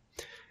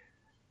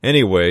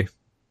 Anyway,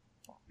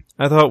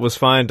 I thought it was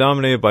fine,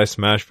 dominated by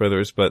Smash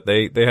Brothers, but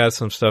they had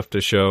some stuff to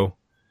show.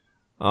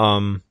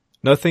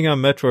 Nothing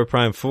on Metroid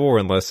Prime 4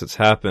 unless it's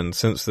happened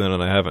since then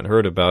and I haven't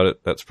heard about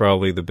it. That's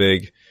probably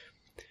the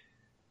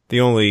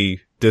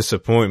only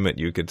disappointment,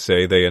 you could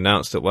say. They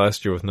announced it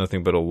last year with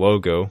nothing but a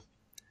logo.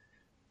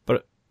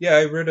 But yeah,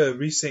 I read a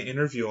recent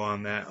interview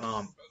on that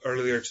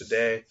earlier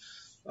today.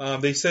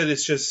 They said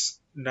it's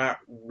just not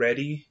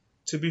ready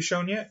to be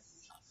shown yet.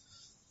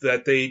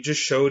 That they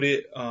just showed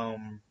it,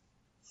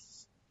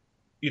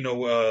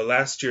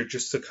 last year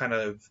just to kind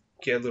of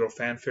get a little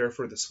fanfare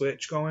for the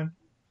Switch going.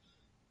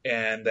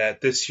 And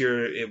that this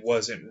year it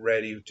wasn't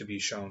ready to be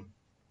shown.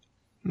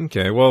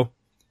 Okay, well,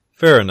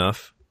 fair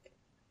enough.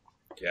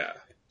 Yeah.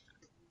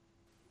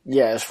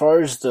 Yeah, as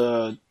far as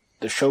the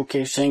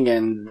showcasing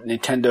and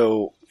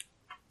Nintendo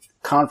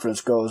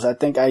conference goes, I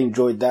think I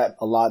enjoyed that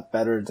a lot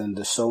better than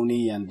the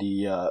Sony and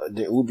the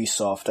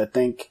Ubisoft. I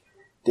think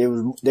they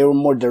were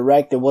more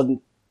direct. They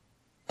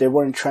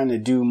weren't trying to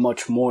do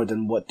much more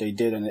than what they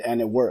did,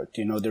 and it worked.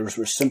 You know, they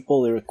were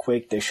simple, they were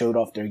quick, they showed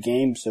off their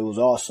games, it was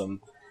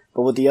awesome.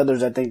 But with the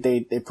others, I think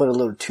they put a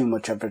little too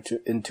much effort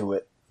into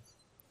it.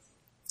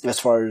 As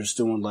far as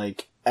doing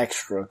like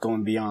extra,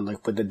 going beyond,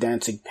 like with the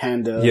dancing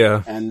panda,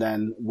 yeah, and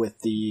then with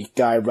the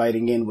guy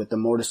riding in with the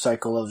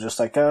motorcycle, I was just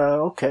like,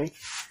 okay,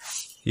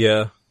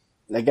 yeah,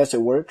 I guess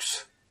it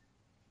works.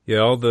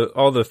 Yeah, all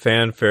the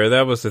fanfare,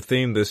 that was the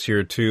theme this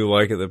year too,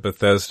 like at the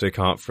Bethesda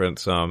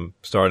conference,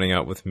 starting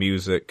out with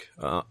music,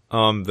 the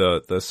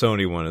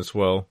Sony one as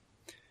well.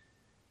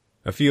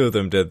 A few of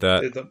them did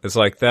that. It's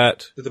like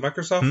that. Did the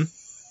Microsoft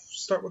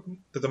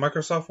Did the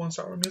Microsoft one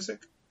start with music?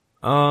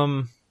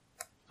 I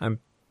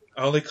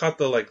only caught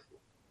the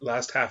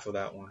last half of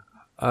that one.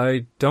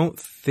 I don't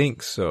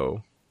think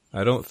so.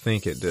 I don't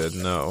think it did,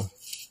 no.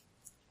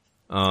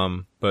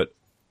 But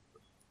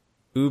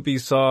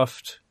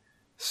Ubisoft,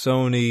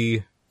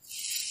 Sony,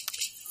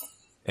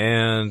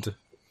 and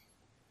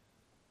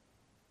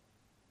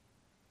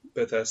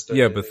Bethesda.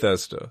 Yeah,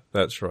 Bethesda.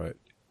 That's right.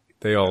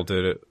 They all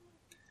did it.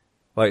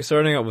 Like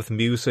starting out with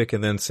music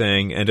and then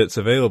saying, and it's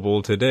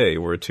available today,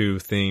 were two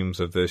themes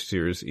of this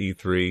year's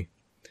E3.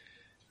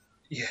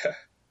 Yeah.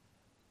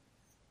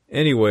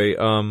 Anyway,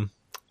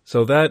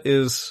 So that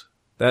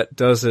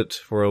does it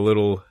for a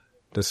little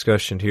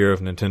discussion here of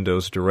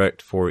Nintendo's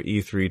Direct for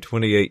E3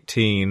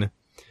 2018.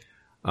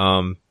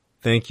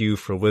 Thank you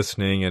for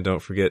listening, and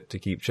don't forget to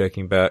keep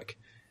checking back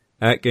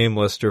at Game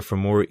Luster for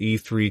more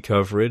E3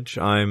 coverage.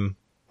 I'm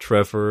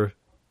Trevor,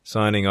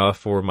 signing off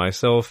for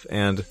myself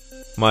and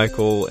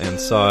Michael and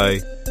Sai.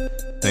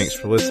 Thanks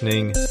for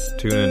listening.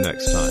 Tune in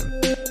next time.